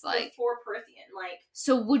grossness, like before Prithian, like.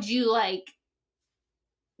 So would you like?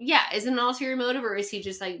 Yeah, is it an ulterior motive, or is he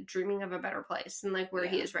just, like, dreaming of a better place and, like, where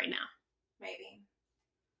he is right now? Maybe.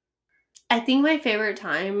 I think my favorite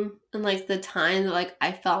time, and, like, the time that, like,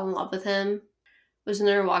 I fell in love with him was when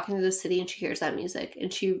they were walking through the city and she hears that music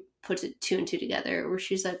and she puts it 2 and 2 together, where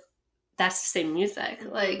she's like, that's the same music.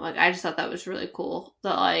 Mm-hmm. Like, I just thought that was really cool.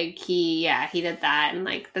 That, like, he did that, and,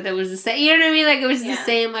 like, that it was the same, you know what I mean? Like, it was the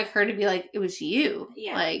same, like, her to be like, it was you.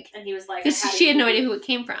 Yeah. Like, and he was like, because she had no idea who it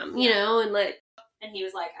came from, you know, and, like, and he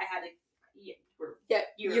was like, I had to...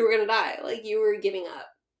 You were gonna die. Like, you were giving up.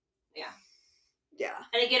 Yeah. Yeah.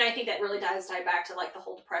 And again, I think that really does tie back to, like, the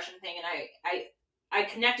whole depression thing, and I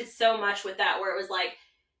connected so much with that, where it was, like,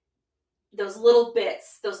 those little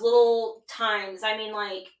bits, those little times, I mean,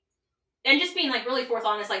 like, and just being, like, really forth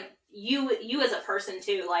honest, like, you as a person,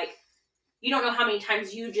 too, like, you don't know how many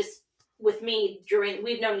times you just, with me,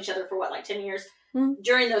 we've known each other for, what, like, 10 years? Mm-hmm.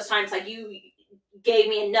 During those times, like, you gave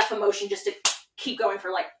me enough emotion just to keep going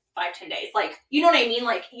for like 5-10 days. Like, you know what I mean?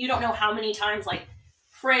 Like, you don't know how many times like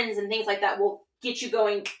friends and things like that will get you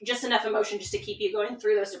going, just enough emotion just to keep you going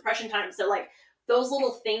through those depression times. So like those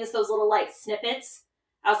little things, those little like snippets,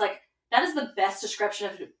 I was like, that is the best description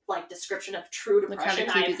of true depression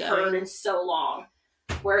I've heard in so long.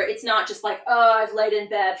 Where it's not just like, oh, I've laid in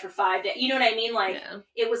bed for 5 days. You know what I mean? Like,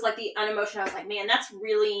 it was like the unemotional. I was like, man, that's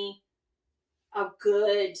really a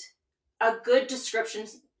good description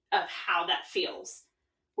of how that feels,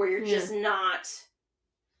 where you're just not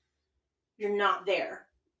there,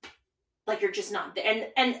 like you're just not there,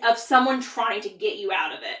 and of someone trying to get you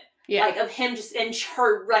out of it, like of him just, and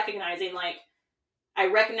her recognizing like, I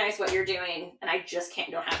recognize what you're doing, and I just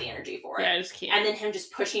don't have the energy for it. I just can't. And then him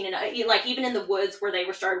just pushing it, like even in the woods where they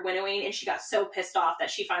started winnowing, and she got so pissed off that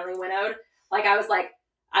she finally winnowed. Like, I was like,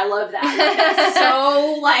 I love that. Like,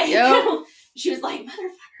 so like, she was like,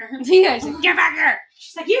 motherfucker. Yeah, she's like, get back here.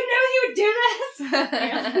 She's like, you knew he would do this?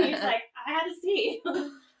 And he's like, I had to see.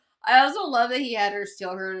 I also love that he had her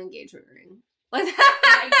steal her an engagement ring. Like that.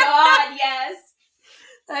 Oh my god, yes.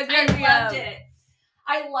 I loved it.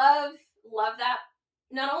 I love that.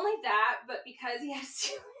 Not only that, but because he has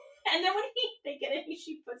to. And then when they get it,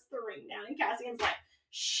 she puts the ring down, and Cassian's like,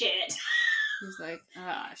 shit. He's like,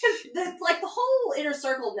 ah, shit. Like, the whole inner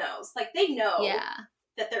circle knows. Like, they know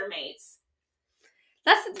that they're mates.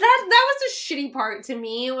 that was the shitty part to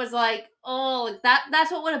me. It was like, oh, like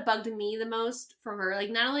that's what would have bugged me the most from her. Like,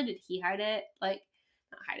 not only did he hide it, like,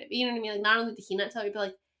 not hide it, but you know what I mean? Like, not only did he not tell you, but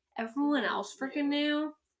like, everyone else freaking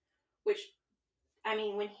knew. Which, I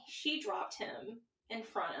mean, when she dropped him in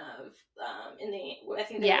front of, I think they were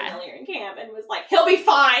in the Lyran camp, and was like, he'll be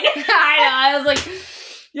fine. I know, I was like,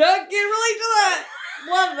 yeah, can relate to that.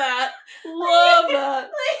 Love that. Love that.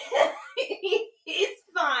 He's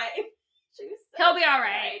fine. He'll be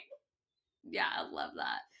alright. Yeah, I love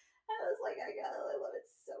that. I was like, I love it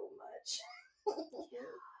so much.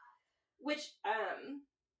 Which,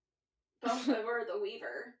 bump over the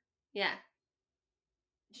Weaver. Yeah.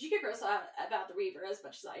 Did you get gross about the Weaver as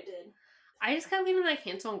much as I did? I just kept getting like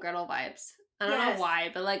Hansel and Gretel vibes. I don't know why,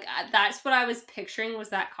 but like that's what I was picturing was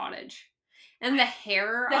that cottage. And the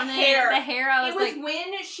hair on it. The hair, I was like... It was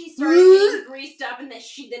when she started being greased up and then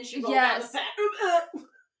she rolled out the fat.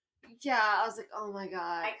 Yeah, I was like, oh my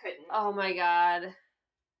god. I couldn't. Oh my god.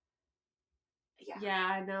 Yeah. Yeah,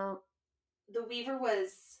 I know. The Weaver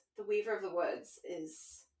of the Woods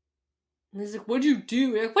is... And he's like, what'd you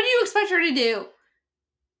do? Like, what do you expect her to do?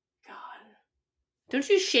 God. Don't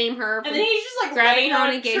you shame her for and then he's just like grabbing her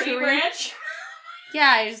on a engagement branch.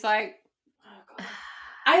 Yeah, he's like... Oh god.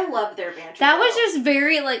 I love their banter. That was just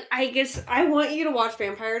very, like, I guess, I want you to watch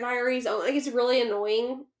Vampire Diaries. Oh, like, it's really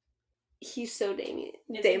annoying. He's so Damon,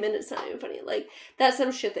 it's not even funny. Like, that's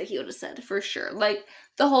some shit that he would have said, for sure. Like,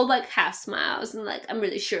 the whole, like, half smiles, and, like, I'm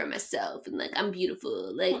really sure of myself, and, like, I'm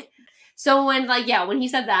beautiful. Like, so when, like, yeah, when he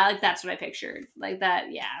said that, like, that's what I pictured. Like,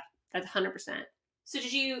 that, yeah, that's 100%. So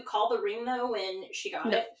did you call the ring, though, when she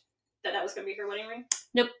got it? That was going to be her wedding ring?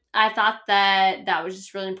 Nope. I thought that was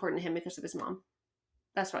just really important to him because of his mom.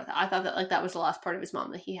 That's what I thought. I thought that, like, that was the last part of his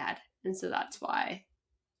mom that he had. And so that's why.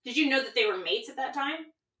 Did you know that they were mates at that time?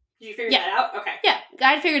 Did you figure that out? Okay. Yeah.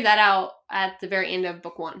 I figured that out at the very end of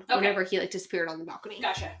book 1. Okay. Whenever he, like, disappeared on the balcony.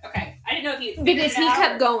 Gotcha. Okay. I didn't know if you... Because he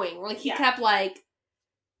kept going. Like, he kept, like...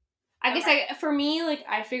 I guess, for me, like,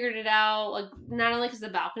 I figured it out, like, not only because of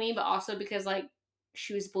the balcony, but also because, like,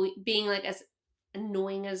 she was being, like, as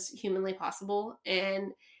annoying as humanly possible.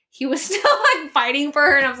 And... he was still, like, fighting for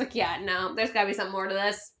her, and I was like, yeah, no, there's gotta be something more to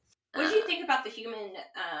this. What did you think about the human,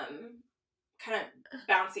 kind of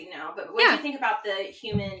bouncing now, but what did you think about the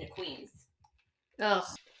human queens? Ugh.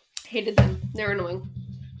 Hated them. They were annoying.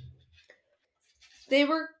 They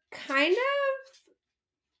were kind of...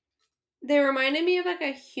 they reminded me of, like,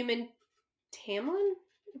 a human Tamlin,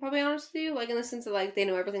 if I'll be honest with you. Like, in the sense of, like, they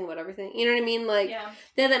know everything about everything. You know what I mean? Like,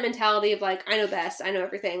 they have that mentality of, like, I know best, I know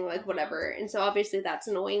everything, like, whatever. And so, obviously, that's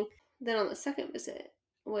annoying. Then on the second visit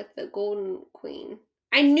with the Golden Queen,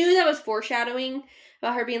 I knew that was foreshadowing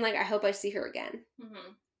about her being like, I hope I see her again.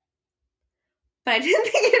 Mm-hmm. But I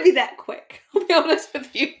didn't think it'd be that quick. I'll be honest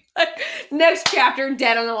with you. Like, next chapter,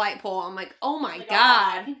 dead on the light pole. I'm like, oh my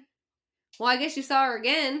god. Well, I guess you saw her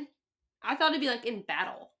again. I thought it'd be, like, in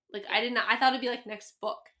battle. Like, I thought it'd be, like, next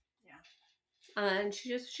book. Yeah. And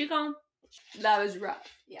she gone. That was rough.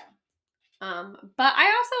 Yeah. But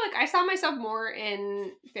I also, like, I saw myself more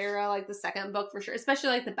in Farrah, like, the second book for sure. Especially,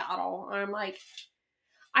 like, the battle. And I'm like,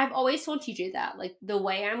 I've always told TJ that, like, the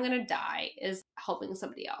way I'm gonna die is helping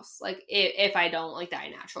somebody else. Like, if I don't, like, die a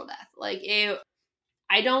natural death. Like,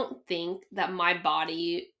 I don't think that my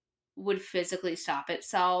body would physically stop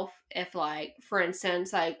itself if, like, for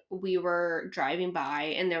instance, like, we were driving by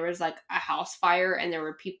and there was, like, a house fire and there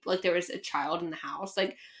were people, like, there was a child in the house.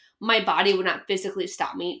 Like, my body would not physically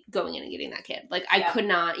stop me going in and getting that kid. Like, I could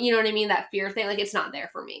not, you know what I mean? That fear thing, like, it's not there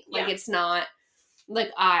for me. Like, it's not...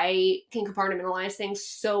 like, I can compartmentalize things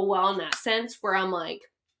so well in that sense where I'm like,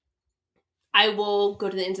 I will go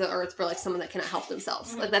to the ends of the earth for, like, someone that cannot help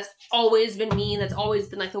themselves. Mm-hmm. Like, that's always been me. That's always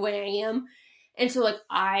been, like, the way I am. And so, like,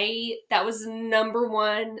 that was number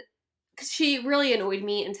one, because she really annoyed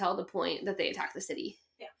me until the point that they attacked the city.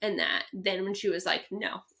 Yeah. And then when she was like,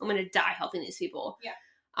 no, I'm going to die helping these people. Yeah.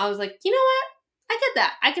 I was like, you know what? I get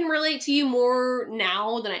that. I can relate to you more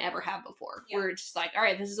now than I ever have before. Yeah. Where it's just like, all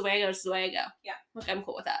right, this is the way I go. This is the way I go. Yeah. Like, I'm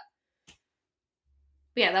cool with that.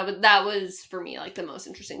 But yeah, that was for me, like, the most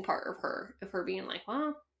interesting part of her being like,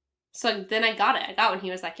 well. So then I got it. I got when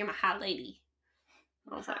he was like, you're my hot lady.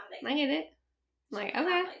 I was like, I get it. I'm like,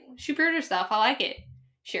 okay. She proved herself. I like it.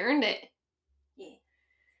 She earned it. Yeah.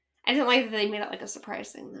 I didn't like that they made it like a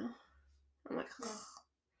surprise thing, though. I'm like, ugh.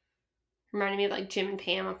 Reminded me of, like, Jim and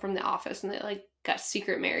Pam from The Office, and they, like, got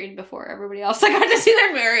secret married before everybody else, like, got to see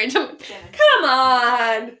their marriage. I'm like, come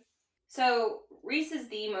on! So, Rhys is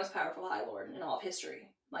the most powerful High Lord in all of history.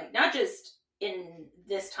 Like, not just in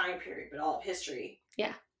this time period, but all of history.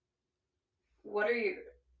 Yeah. What are your...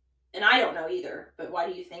 And I don't know either, but why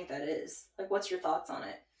do you think that is? Like, what's your thoughts on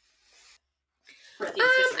it?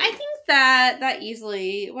 I think that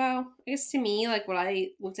easily, well, I guess to me, like, what I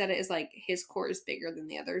looked at it is, like, his core is bigger than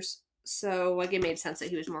the others. So, like, it made sense that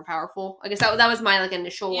he was more powerful. I guess that was my, like,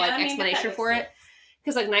 initial, like, explanation for it.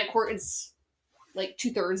 Because, like, Night Court is, like,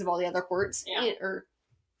 2/3 of all the other courts. Yeah. Or,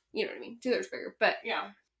 you know what I mean? 2/3 bigger. But,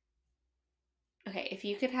 yeah. Okay, if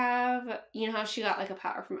you could have, you know how she got, like, a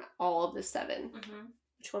power from all of the 7. Mm-hmm.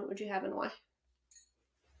 Which one would you have and why?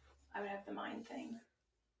 I would have the mind thing.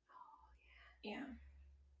 Yeah.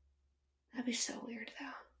 That'd be so weird, though.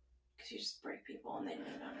 Because you just break people and they don't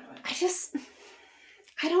know it.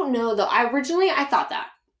 I don't know, though. I thought that.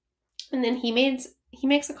 And then he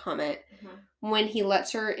makes a comment when he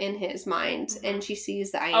lets her in his mind and she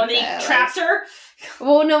sees the and he traps her?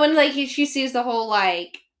 Well, no, when, like, she sees the whole,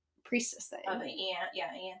 like, priestess thing. Oh, the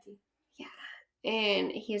auntie. Yeah.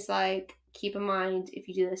 And he's like, keep in mind, if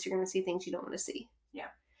you do this, you're going to see things you don't want to see. Yeah.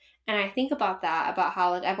 And I think about that, about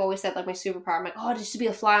how, like, I've always said, like, my superpower, I'm like, oh, just to be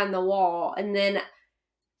a fly on the wall. And then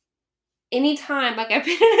anytime, like, I've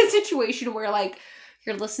been in a situation where, like,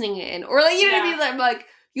 you're listening in, or, like, you know what I mean? Like, I'm like,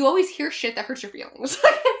 you always hear shit that hurts your feelings.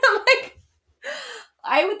 I'm like,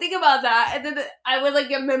 I would think about that, and then I would, like,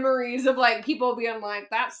 get memories of, like, people being like,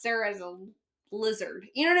 that Sarah's a lizard.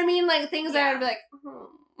 You know what I mean? Like, things that I'd be like, oh.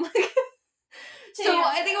 So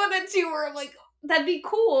I think about that too, where I'm like, that'd be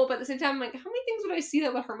cool, but at the same time, I'm like, how many things would I see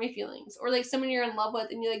that would hurt my feelings? Or, like, someone you're in love with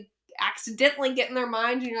and you, like, accidentally get in their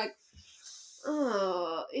mind and you're like,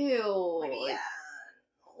 oh, ew. Yeah.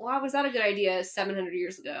 Why was that a good idea 700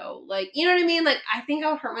 years ago? Like, you know what I mean? Like, I think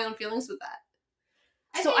I would hurt my own feelings with that.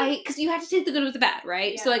 Because you have to take the good with the bad,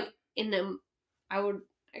 right? Yeah. So, like, in them, I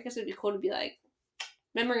guess it'd be cool to be like,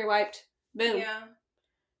 memory wiped, boom. Yeah.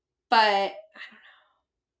 But, I don't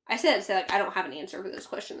know. I said, like, I don't have an answer for this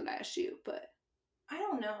question that I asked you, but. I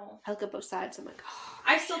don't know. I look at both sides, I'm like, oh.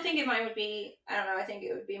 I still think mine would be, I don't know, I think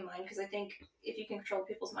it would be mine, because I think if you can control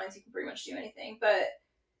people's minds, you can pretty much do anything. But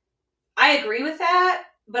I agree with that,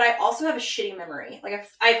 but I also have a shitty memory. Like,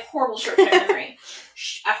 I have horrible short-term memory.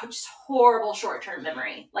 I have just horrible short-term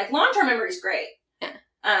memory. Like, long-term memory is great. Yeah.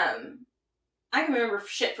 I can remember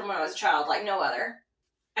shit from when I was a child like no other.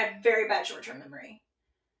 I have very bad short-term memory.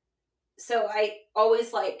 So I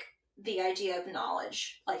always like the idea of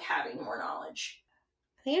knowledge, like having more knowledge.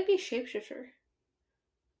 I think it'd be shapeshifter.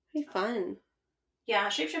 It'd be fun. Yeah,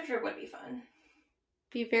 shapeshifter would be fun.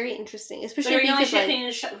 Be very interesting, especially. But are you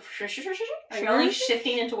only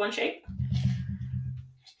shifting into one shape?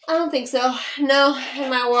 I don't think so. No,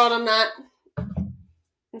 in my world, I'm not.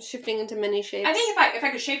 I'm shifting into many shapes. I think if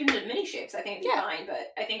I could shape into many shapes, I think it'd be fine.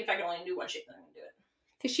 But I think if I could only do one shape, then I'm gonna do it.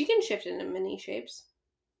 Because she can shift into many shapes.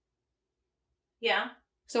 Yeah.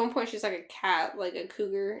 So at one point she's like a cat, like a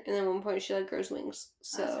cougar, and then at one point she like grows wings.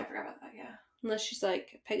 So I forgot about that. Yeah. Unless she's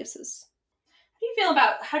like Pegasus.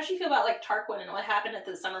 How did you feel about like Tarquin and what happened at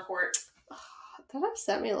the summer court? That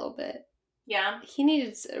upset me a little bit. Yeah. He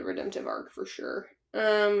needed a redemptive arc for sure.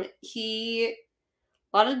 A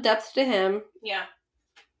lot of depth to him. Yeah.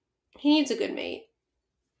 He needs a good mate.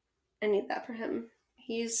 I need that for him.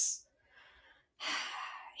 He just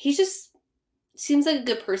seems like a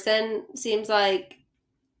good person. Seems like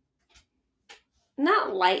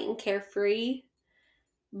not light and carefree,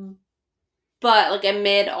 but like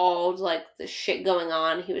amid all like the shit going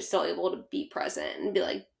on, he was still able to be present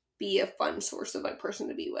and be a fun source of like person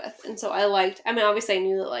to be with. And so obviously I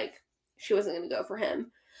knew that like she wasn't going to go for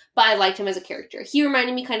him, but I liked him as a character. He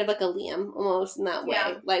reminded me kind of like a Liam almost in that way,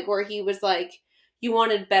 like where he was like, you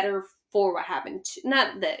wanted better for what happened to,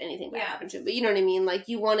 not that anything bad happened to him, but you know what I mean? Like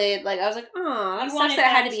you wanted, like I was like, oh, that sucks that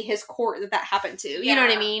it had to be his court that happened to. You know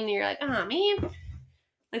what I mean? And you're like, oh man.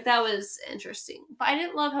 Like, that was interesting. But I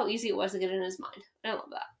didn't love how easy it was to get in his mind. I didn't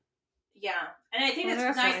love that. Yeah. And I think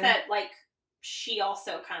it's nice that, like, she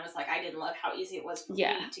also kind of was like, I didn't love how easy it was for me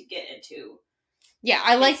to get into. Yeah,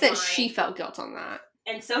 I like that she felt guilt on that.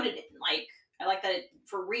 And so did, like, I like that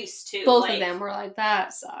for Reese, too. Both of them were like,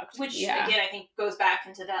 that sucked. Which, again, I think goes back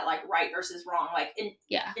into that, like, right versus wrong. Like,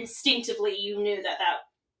 instinctively, you knew that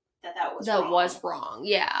was wrong. That was wrong,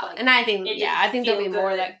 yeah. Like, and I think, I think there'll be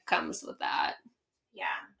more that comes with that. Yeah,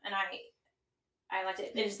 and I liked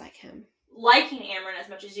it. I just like him. Liking Amryn as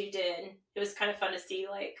much as you did, it was kind of fun to see,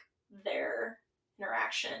 like, their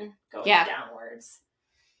interaction going downwards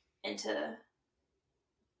and to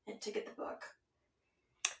get the book.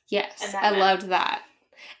 Yes, I loved that.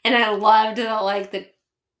 And I loved the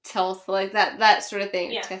tilth, like that sort of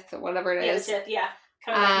thing, tith or whatever it is. The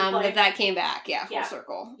tith, that came back, full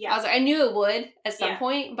circle. Yeah. I was like, I knew it would at some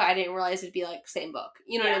point, but I didn't realize it'd be like same book.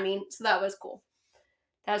 You know what I mean? So that was cool.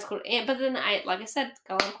 that was cool. But then like I said,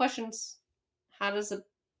 got a lot of questions. How does a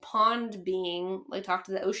pond being like talk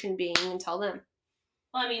to the ocean being and tell them?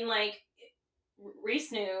 Well, I mean, like,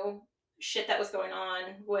 Reese knew shit that was going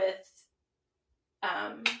on with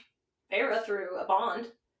Feyre through a bond.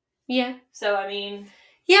 Yeah. So, I mean...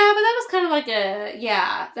 Yeah, but that was kind of like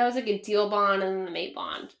that was like a deal bond and then the mate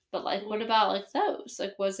bond. But, like, what about, like, those?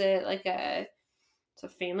 Like, was it, like, it's a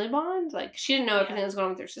family bond? Like, she didn't know everything that was going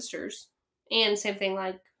on with her sisters. And same thing,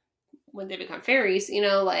 like, when they become fairies, you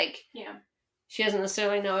know, like... Yeah. She doesn't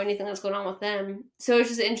necessarily know anything that's going on with them. So it's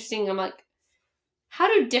just interesting. I'm like, how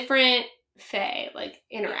do different fae, like,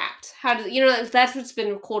 interact? How do, you know, that's what's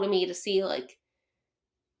been cool to me to see, like,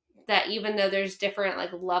 that even though there's different,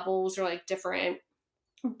 like, levels or, like, different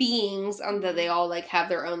beings, that they all, like, have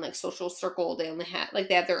their own, like, social circle. They only have, like,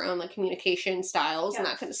 they have their own, like, communication styles and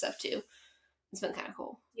that kind of stuff, too. It's been kind of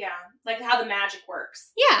cool. Yeah. Like, how the magic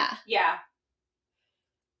works. Yeah. Yeah.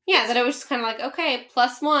 Yeah, that it was just kind of like, okay,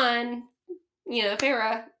 +1... You know,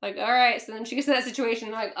 Feyre, like, all right. So then she gets in that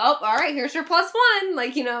situation, like, oh, all right, here's your +1.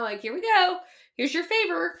 Like, you know, like, here we go. Here's your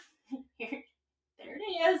favor. There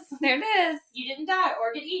it is. There it is. You didn't die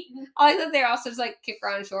or get eaten. I like that they're also just, like, kick her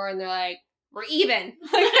on shore and they're like, we're even.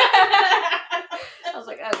 I was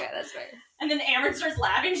like, okay, that's fair. And then Amber starts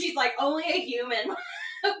laughing. She's like, only a human.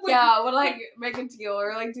 Yeah, would, like, make a deal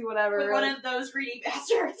or, like, do whatever. With one of those greedy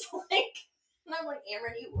bastards. Like, and I'm like,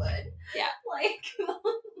 Amber, you would. Yeah. Like...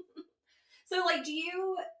 So, like,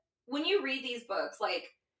 when you read these books,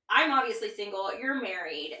 like, I'm obviously single, you're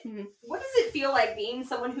married. Mm-hmm. What does it feel like being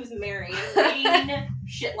someone who's married and reading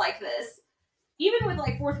shit like this? Even with,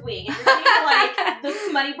 like, Fourth Wing, and you're reading, like, the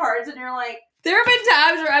smutty parts, and you're like... There have been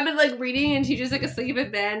times where I've been, like, reading, and she's just, like, asleep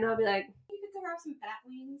in bed, and I'll be like... You could cover up some bat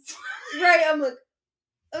wings. Right, I'm like...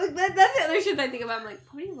 That's the other shit that I think about. I'm like,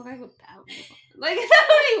 what do you look like with bat wings? Like, that's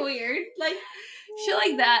really weird. Like, shit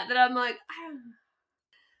like that I'm like, I don't know.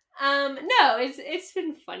 No, it's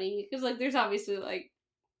been funny because, like, there's obviously, like,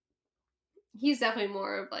 he's definitely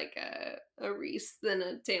more of, like, a Reese than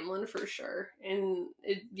a Tamlin for sure, and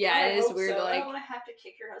it is weird. So. Like, I don't want to have to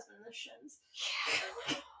kick your husband in the shins.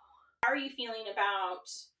 Yeah. How are you feeling about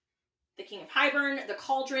the King of Hybern, the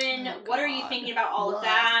Cauldron? Oh, what are you thinking about all of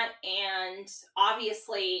that? And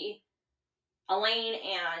obviously, Elaine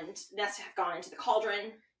and Nesta have gone into the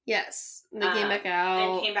Cauldron. Yes, they came back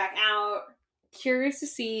out. And came back out. Curious to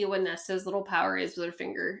see what Nesta's little power is with her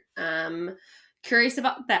finger. Curious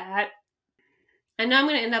about that. I know I'm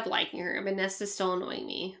going to end up liking her, but Nesta's still annoying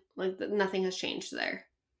me. Like, nothing has changed there.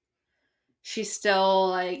 She's still,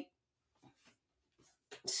 like,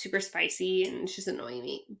 super spicy, and she's annoying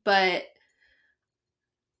me. But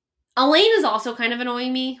Elaine is also kind of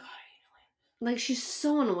annoying me. Like, she's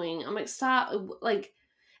so annoying. I'm like, stop. Like,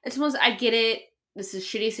 it's almost, I get it. This is a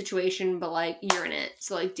shitty situation, but, like, you're in it.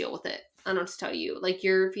 So, like, deal with it. I don't know what to tell you. Like,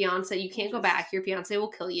 your fiance, you can't go back. Your fiance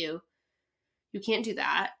will kill you. You can't do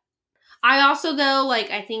that. I also, though,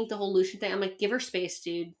 like, I think the whole Lucian thing, I'm like, give her space,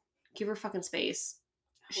 dude. Give her fucking space.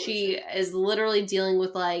 She is literally dealing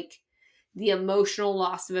with, like, the emotional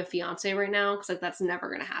loss of a fiance right now, because, like, that's never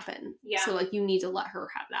going to happen. Yeah. So, like, you need to let her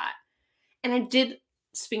have that. And I did,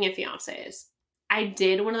 speaking of fiancés, I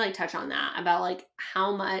did want to, like, touch on that, about, like,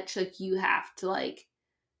 how much, like, you have to, like,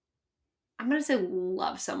 I'm going to say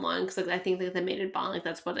love someone, because, like, I think that the mated bond, like,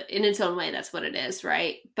 that's what, in its own way, that's what it is,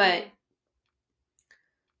 right? But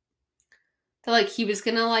that, like, he was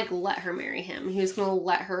going to, like, let her marry him. He was going to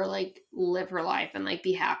let her, like, live her life and, like,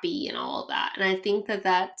 be happy and all of that. And I think that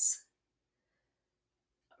that's...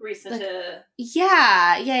 Reason like, to...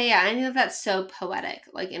 Yeah. I think that that's so poetic,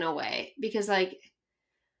 like, in a way. Because, like,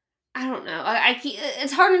 I don't know.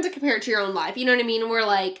 It's hard not to compare it to your own life. You know what I mean? Where,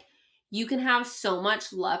 like, you can have so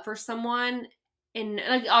much love for someone, and,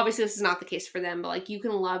 like, obviously this is not the case for them, but, like, you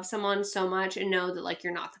can love someone so much and know that, like,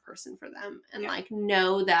 you're not the person for them. And, like,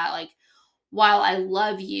 know that, like, while I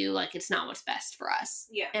love you, like, it's not what's best for us.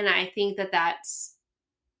 Yeah. And I think that that's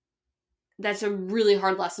a really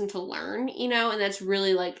hard lesson to learn, you know? And that's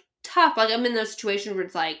really, like, tough. Like, I'm in those situations where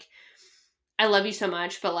it's, like, I love you so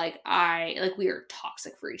much, but, like, we are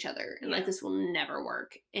toxic for each other. And, like, this will never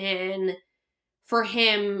work. And for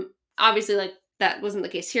him, obviously, like, that wasn't the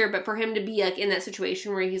case here, but for him to be, like, in that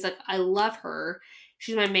situation where he's like, I love her,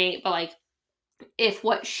 she's my mate, but, like, if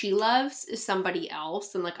what she loves is somebody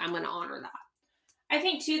else, then, like, I'm going to honor that. I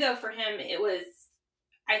think, too, though, for him,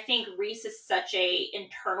 I think Reese is such a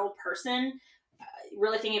internal person.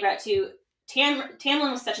 Really thinking about, too,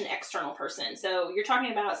 Tamlin was such an external person. So you're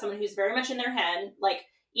talking about someone who's very much in their head, like,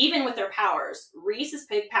 even with their powers. Reese's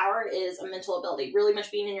big power is a mental ability, really much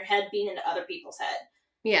being in your head, being into other people's head.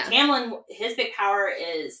 Yeah. Tamlin, his big power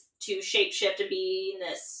is to shapeshift and be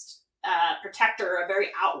this protector, a very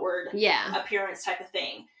outward appearance type of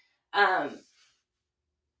thing.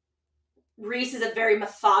 Reese is a very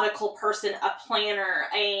methodical person, a planner.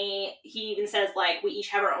 He even says, like, we each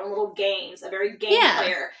have our own little games, a very game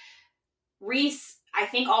player. Reese, I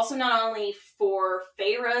think, also not only for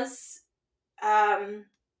Feyre's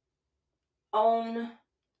own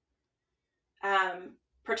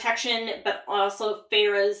protection, but also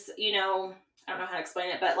Feyre's, you know, I don't know how to explain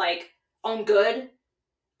it, but, like, own good.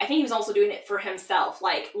 I think he was also doing it for himself,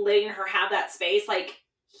 like, letting her have that space, like,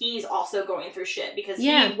 he's also going through shit because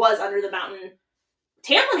he was under the mountain.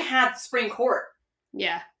 Tamlin had spring court.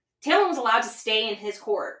 Yeah. Tamlin was allowed to stay in his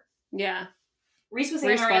court. Yeah. Reese was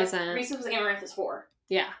Amarantha's whore.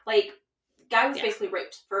 Yeah. Like, guy was basically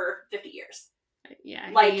raped for 50 years. Yeah.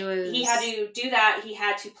 Like, he had to do that. He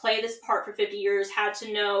had to play this part for 50 years, had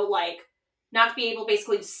to know, like, not to be able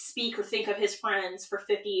basically to speak or think of his friends for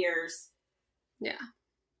 50 years. Yeah.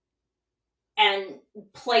 And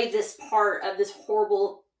play this part of this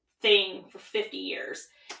horrible thing for 50 years.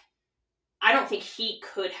 I don't think he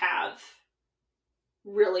could have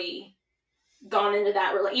really gone into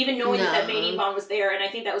that, even knowing that mating bond was there. And I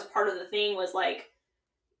think that was part of the thing, was like,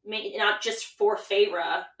 not just for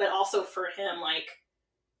Feyre, but also for him, like,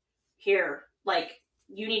 here, like,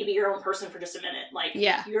 you need to be your own person for just a minute. Like,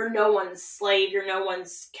 you're no one's slave, you're no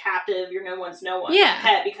one's captive, you're no one's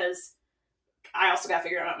pet, because I also got to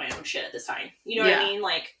figure out my own shit at this time. You know what I mean?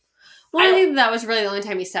 Like, well, I think that was really the only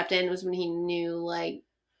time he stepped in, was when he knew, like,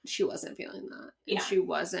 she wasn't feeling that. And she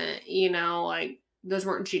wasn't, you know, like, those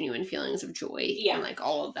weren't genuine feelings of joy. And, like,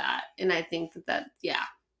 all of that. And I think that. Yeah.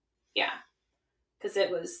 Because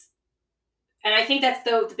it was, and I think that's,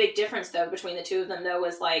 though, the big difference, though, between the two of them, though,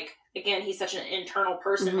 was, like, again, he's such an internal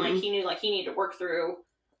person. Mm-hmm. Like, he knew, like, he needed to work through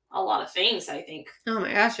a lot of things, I think. Oh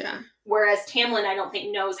my gosh, yeah. Whereas Tamlin, I don't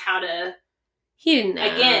think, knows how to. He didn't know.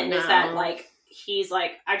 Again, is that, like, he's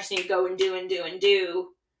like, I just need to go and do and do and do.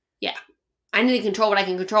 Yeah. I need to control what I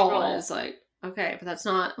can control. And it's like, okay, but that's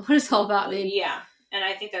not what it's all about, dude. Yeah. And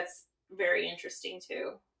I think that's very interesting,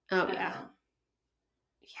 too. Oh, yeah.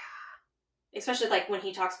 Yeah. Especially, like, when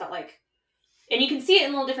he talks about, like, and you can see it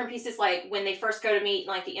in little different pieces, like, when they first go to meet,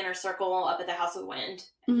 like, the inner circle up at the House of Wind.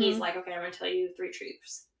 And he's like, okay, I'm going to tell you 3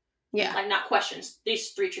 truths. Yeah. Like, not questions.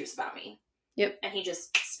 These 3 truths about me. Yep. And he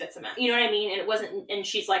just spits them out. You know what I mean? And it wasn't, and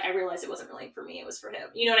she's like, I realized it wasn't really for me, it was for him.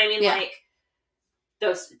 You know what I mean? Yeah. Like,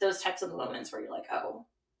 those types of moments where you're like, oh,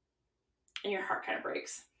 and your heart kind of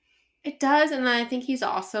breaks. It does, and I think he's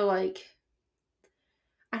also, like,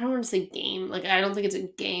 I don't want to say game. Like, I don't think it's a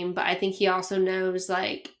game, but I think he also knows,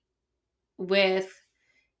 like, with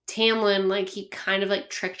Tamlin, like, he kind of, like,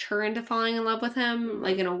 tricked her into falling in love with him,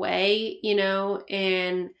 like, in a way, you know?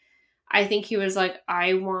 And I think he was like,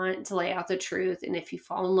 I want to lay out the truth, and if you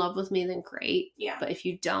fall in love with me, then great. Yeah. But if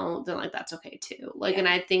you don't, then, like, that's okay, too. Like, and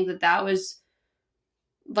I think that was,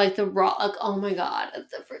 like, the raw, like, oh my god,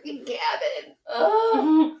 it's the freaking cabin.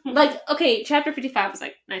 Oh. Like, okay, chapter 55 was,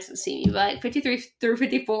 like, nice and steamy, but, like, 53 through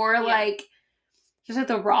 54, like, just, like,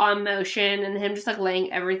 the raw emotion, and him just, like,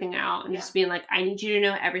 laying everything out, and just being like, I need you to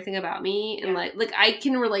know everything about me, and, like, I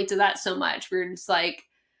can relate to that so much. We're just, like,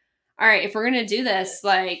 all right, if we're gonna do this,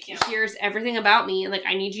 like, here's everything about me, and, like,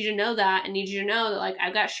 I need you to know that. I need you to know that, like,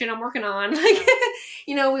 I've got shit I'm working on. Like,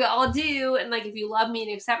 you know, we all do, and, like, if you love me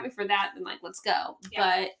and accept me for that, then, like, let's go.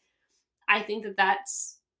 Yeah. But I think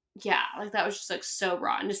that's, like, that was just, like, so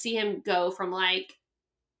raw. And to see him go from, like,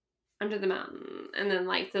 under the mountain, and then,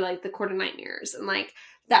 like, the Court of Nightmares, and, like,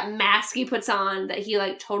 that mask he puts on that he,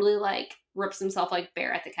 like, totally, like, rips himself, like,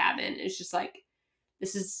 bare at the cabin. It's just, like,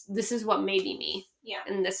 this is what made me. Yeah.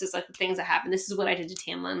 And this is, like, the things that happened. This is what I did to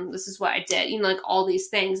Tamlin. This is what I did. You know, like, all these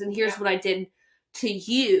things. And here's what I did to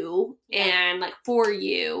you and, like, for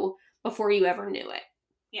you before you ever knew it.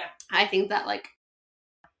 Yeah. I think that, like,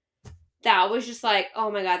 that was just, like,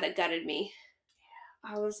 oh my god, that gutted me.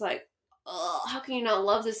 Yeah. I was like, oh, how can you not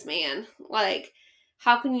love this man? Like,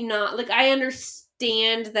 how can you not? Like, I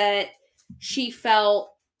understand that she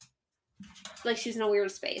felt like she was in a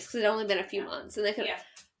weird space because it had only been a few months, and they could. Yeah.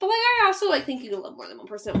 But, like, I also, like, think you can love more than one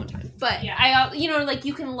person at one time. But I, you know, like,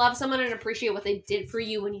 you can love someone and appreciate what they did for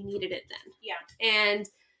you when you needed it then. Yeah. And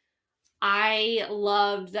I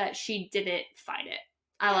loved that she didn't fight it.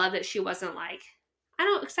 I love that she wasn't like, I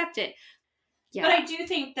don't accept it. Yeah. But I do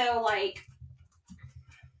think, though, like,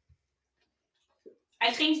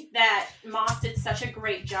 I think that Moss did such a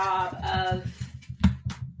great job of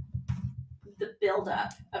the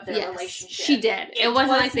build-up of their relationship. She did. It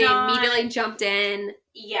wasn't like they immediately jumped in.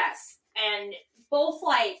 Yes. And both,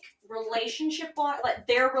 like, relationship-wise, like,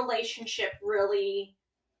 their relationship really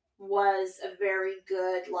was a very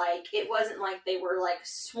good, like, it wasn't like they were, like,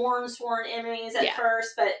 sworn enemies at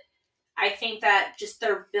first, but I think that just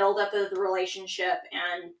their buildup of the relationship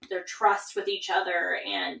and their trust with each other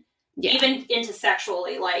and even into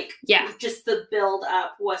sexually, like, just the build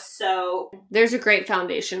up was so... There's a great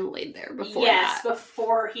foundation laid there before that.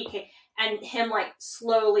 Before he came. And him, like,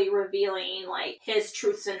 slowly revealing, like, his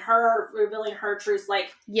truths and her revealing her truths.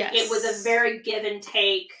 Like, it was a very give and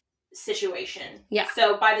take situation. Yeah.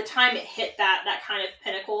 So by the time it hit that kind of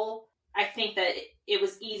pinnacle, I think that it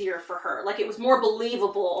was easier for her. Like, it was more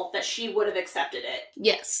believable that she would have accepted it.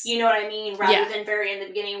 Yes. You know what I mean? Rather than very in the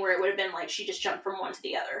beginning where it would have been like she just jumped from one to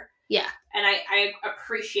the other. Yeah. And I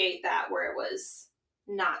appreciate that, where it was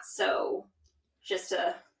not so just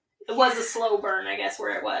it was a slow burn, I guess,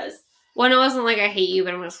 where it was. Well, it wasn't like I hate you,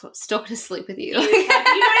 but I'm still going to sleep with you. You know what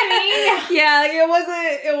I mean? Yeah, like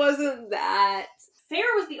it wasn't that. Fair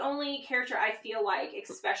was the only character I feel like,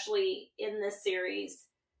 especially in this series,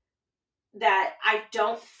 that I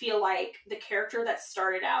don't feel like the character that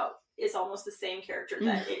started out is almost the same character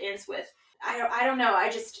that it ends with. I don't know. I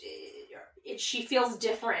just she feels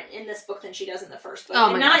different in this book than she does in the first book.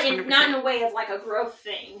 Oh my gosh, not in a way of like a growth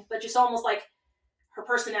thing, but just almost like her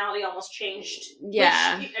personality almost changed.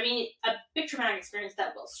 Yeah. Which, I mean, a big traumatic experience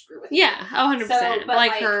that will screw with you. Yeah, 100%. So, but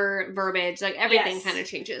like her verbiage, like everything kind of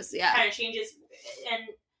changes. Yeah. Kind of changes.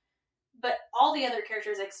 But all the other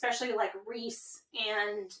characters, especially like Reese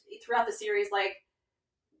and throughout the series, like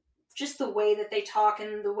just the way that they talk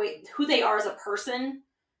and the way who they are as a person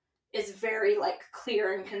is very like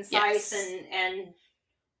clear and concise. And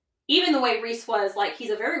even the way Reese was, like,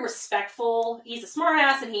 he's a very respectful, he's a smart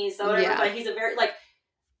ass and he's whatever, but he's a very like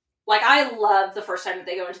I love the first time that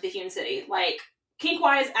they go into the Hewn City. Like,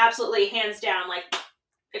 kink-wise, absolutely, hands down, like,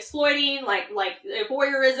 exploiting, like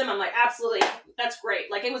voyeurism, I'm like, absolutely, that's great.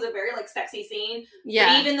 Like, it was a very, like, sexy scene. Yeah.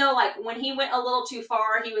 But even though, like, when he went a little too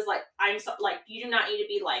far, he was like, you do not need to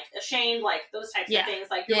be, like, ashamed, like, those types of things.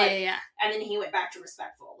 Like, and then he went back to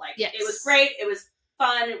respectful. Like, it was great, it was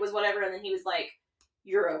fun, it was whatever, and then he was like,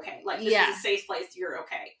 you're okay. Like, this is a safe place, you're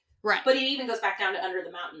okay. Right. But it even goes back down to Under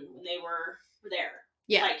the Mountain when they were there.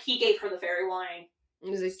 Yeah. Like, he gave her the fairy wine. It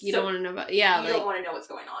was like, you don't want to know about... Yeah, you don't want to know what's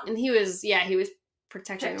going on. And he was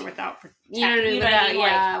protecting her without...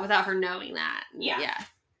 without her knowing that. Yeah.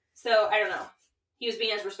 So, I don't know. He was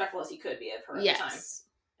being as respectful as he could be of her at the time.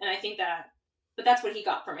 And I think that... But that's what he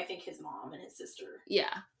got from, I think, his mom and his sister.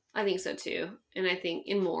 Yeah. I think so, too. And I think...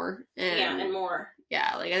 And more. And more.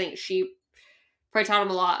 Yeah, like, I think she probably taught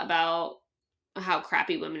him a lot about how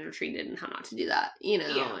crappy women are treated and how not to do that, you know?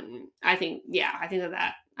 Yeah. And I think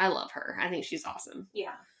that I love her. I think she's awesome.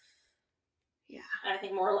 Yeah. Yeah. And I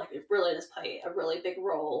think more like it really does play a really big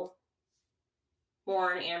role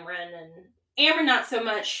more in Amren, and Amren not so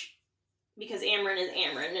much because Amren is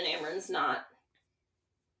Amren and Amren's not,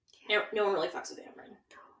 no one really fucks with Amren.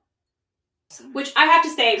 Which I have to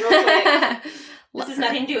say real quick, this has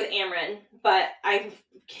nothing to do with Amren, but I'm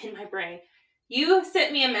in my brain. You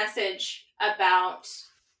sent me a message about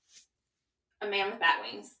a man with bat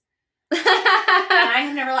wings. And I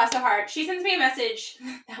have never laughed so hard. She sends me a message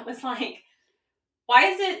that was like, why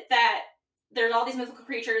is it that there's all these mythical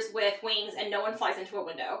creatures with wings and no one flies into a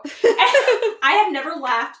window? I have never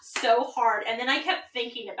laughed so hard. And then I kept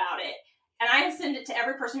thinking about it. And I have sent it to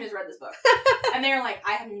every person who's read this book. And they're like,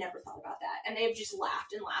 I have never thought about that. And they've just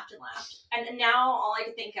laughed and laughed and laughed. And now all I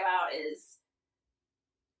can think about is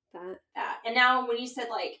that. And now when you said,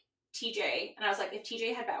 like, TJ, and I was like, if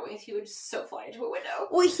TJ had bat wings, he would so fly into a window.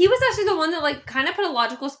 Well, he was actually the one that, like, kind of put a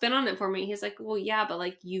logical spin on it for me. He's like, well, yeah, but,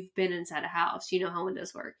 like, you've been inside a house. You know how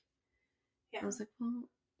windows work. Yeah. I was like, well,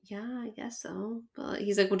 yeah, I guess so. But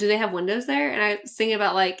he's like, well, do they have windows there? And I was thinking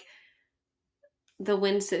about, like, the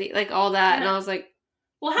Wind City, like, all that. Yeah. And I was like,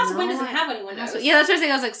 well, House of Wind doesn't have any windows. Yeah, that's what I was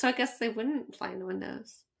saying. I was like, so I guess they wouldn't fly into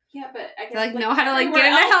windows. Yeah, but I guess... They, like, know how to, like, get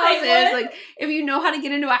into houses. Like, if you know how to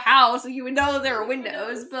get into a house, you would know there are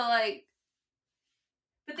windows. But, like...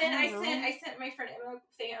 But then I sent my friend Emma a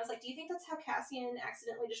thing. I was like, do you think that's how Cassian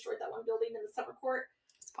accidentally destroyed that one building in the summer court?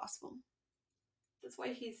 It's possible. That's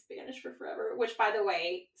why he's banished for forever. Which, by the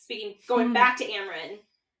way, going back to Amren,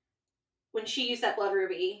 when she used that blood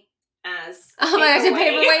ruby as oh my gosh, a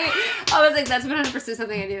paperweight. I was like, that's 100%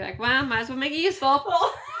 something I do. Like, well, might as well make it useful.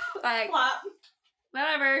 Like, plop.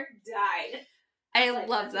 Whatever. Died. I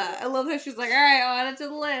love that. I love that she's like, all right, I'll add it to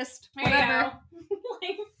the list. There whatever.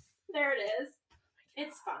 Like, there it is.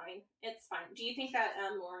 It's fine. It's fine. Do you think that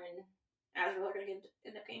Lauren and Azrael are going to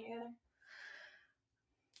end up getting together?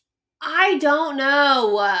 I don't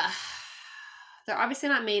know. They're obviously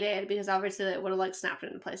not mated because obviously it would have, like, snapped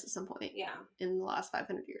into place at some point. Yeah. In the last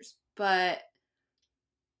 500 years. But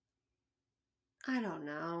I don't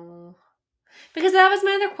know. Because that was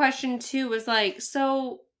my other question, too, was like,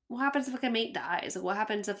 so what happens if, like, a mate dies? Like, what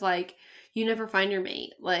happens if, like, you never find your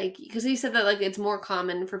mate? Like, because he said that, like, it's more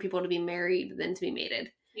common for people to be married than to be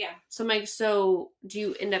mated. Yeah. So I'm like, so do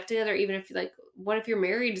you end up together even if, like, what if you're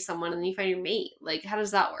married to someone and then you find your mate? Like, how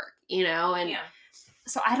does that work? You know? And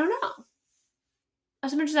so I don't know.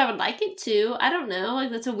 As much as I would like it to, I don't know. Like,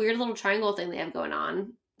 that's a weird little triangle thing they have going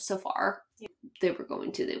on so far. Yeah. They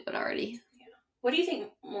would already. Yeah. What do you think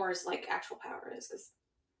Moore's, like, actual power is? Because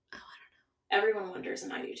I don't know. Everyone wonders,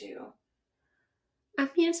 and I do too. I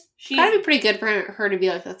mean, it's gotta be pretty good for her to be,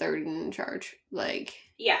 like, the third in charge. Like,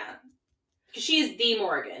 yeah. Because she is the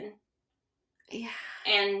Morgan. Yeah.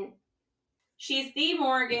 And she's the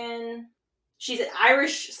Morgan. She's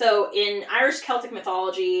Irish, so in Irish Celtic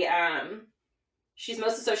mythology, she's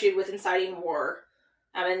most associated with inciting war,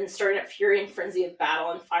 and stirring up fury and frenzy of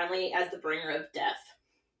battle, and finally as the bringer of death.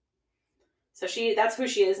 So that's who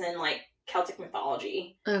she is in, like, Celtic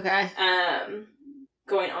mythology. Okay.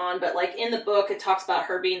 Going on, but, like, in the book, it talks about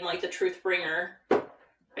her being, like, the truth bringer,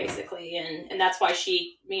 basically, and that's why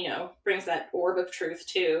she, you know, brings that orb of truth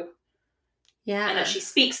too. Yeah. And that she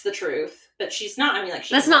speaks the truth, but she's not, I mean, like,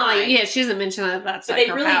 she's that's not like, yeah, she doesn't mention that that's, but like,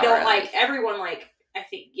 they her really power, don't, like, everyone, like, I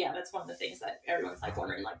think, yeah, that's one of the things that everyone's, like,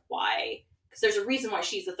 wondering, like, why, because there's a reason why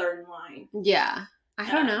she's the third in line. Yeah.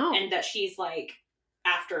 I don't know. And that she's, like,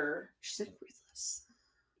 after. She's, like, ruthless.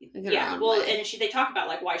 Yeah, well, way. And they talk about,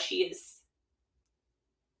 like, why she is,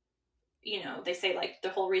 you know, they say, like, the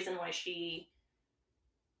whole reason why she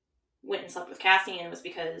went and slept with Cassian was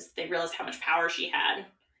because they realized how much power she had.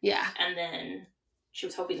 Yeah. And then she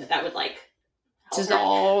was hoping that would, like,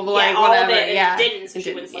 dissolve, like, yeah, whatever. All of it, and yeah. it didn't, so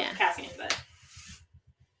she wouldn't sleep with Cassian, but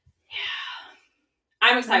yeah.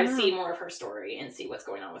 I'm excited to see more of her story and see what's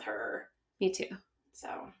going on with her. Me too. So.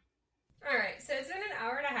 Alright, so it's been an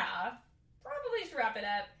hour and a half. Probably should wrap it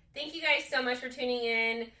up. Thank you guys so much for tuning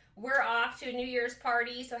in. We're off to a New Year's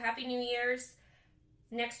party, so Happy New Year's.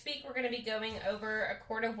 Next week, we're going to be going over A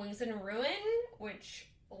Court of Wings and Ruin, which,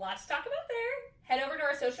 lots to talk about there. Head over to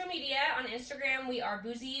our social media. On Instagram, we are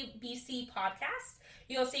Boozy BC Podcast.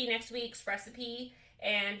 You'll see next week's recipe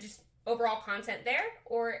and just overall content there.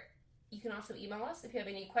 Or you can also email us if you have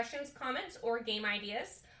any questions, comments, or game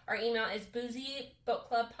ideas. Our email is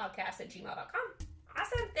boozyboatclubpodcast@gmail.com.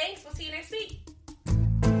 Awesome. Thanks. We'll see you next week.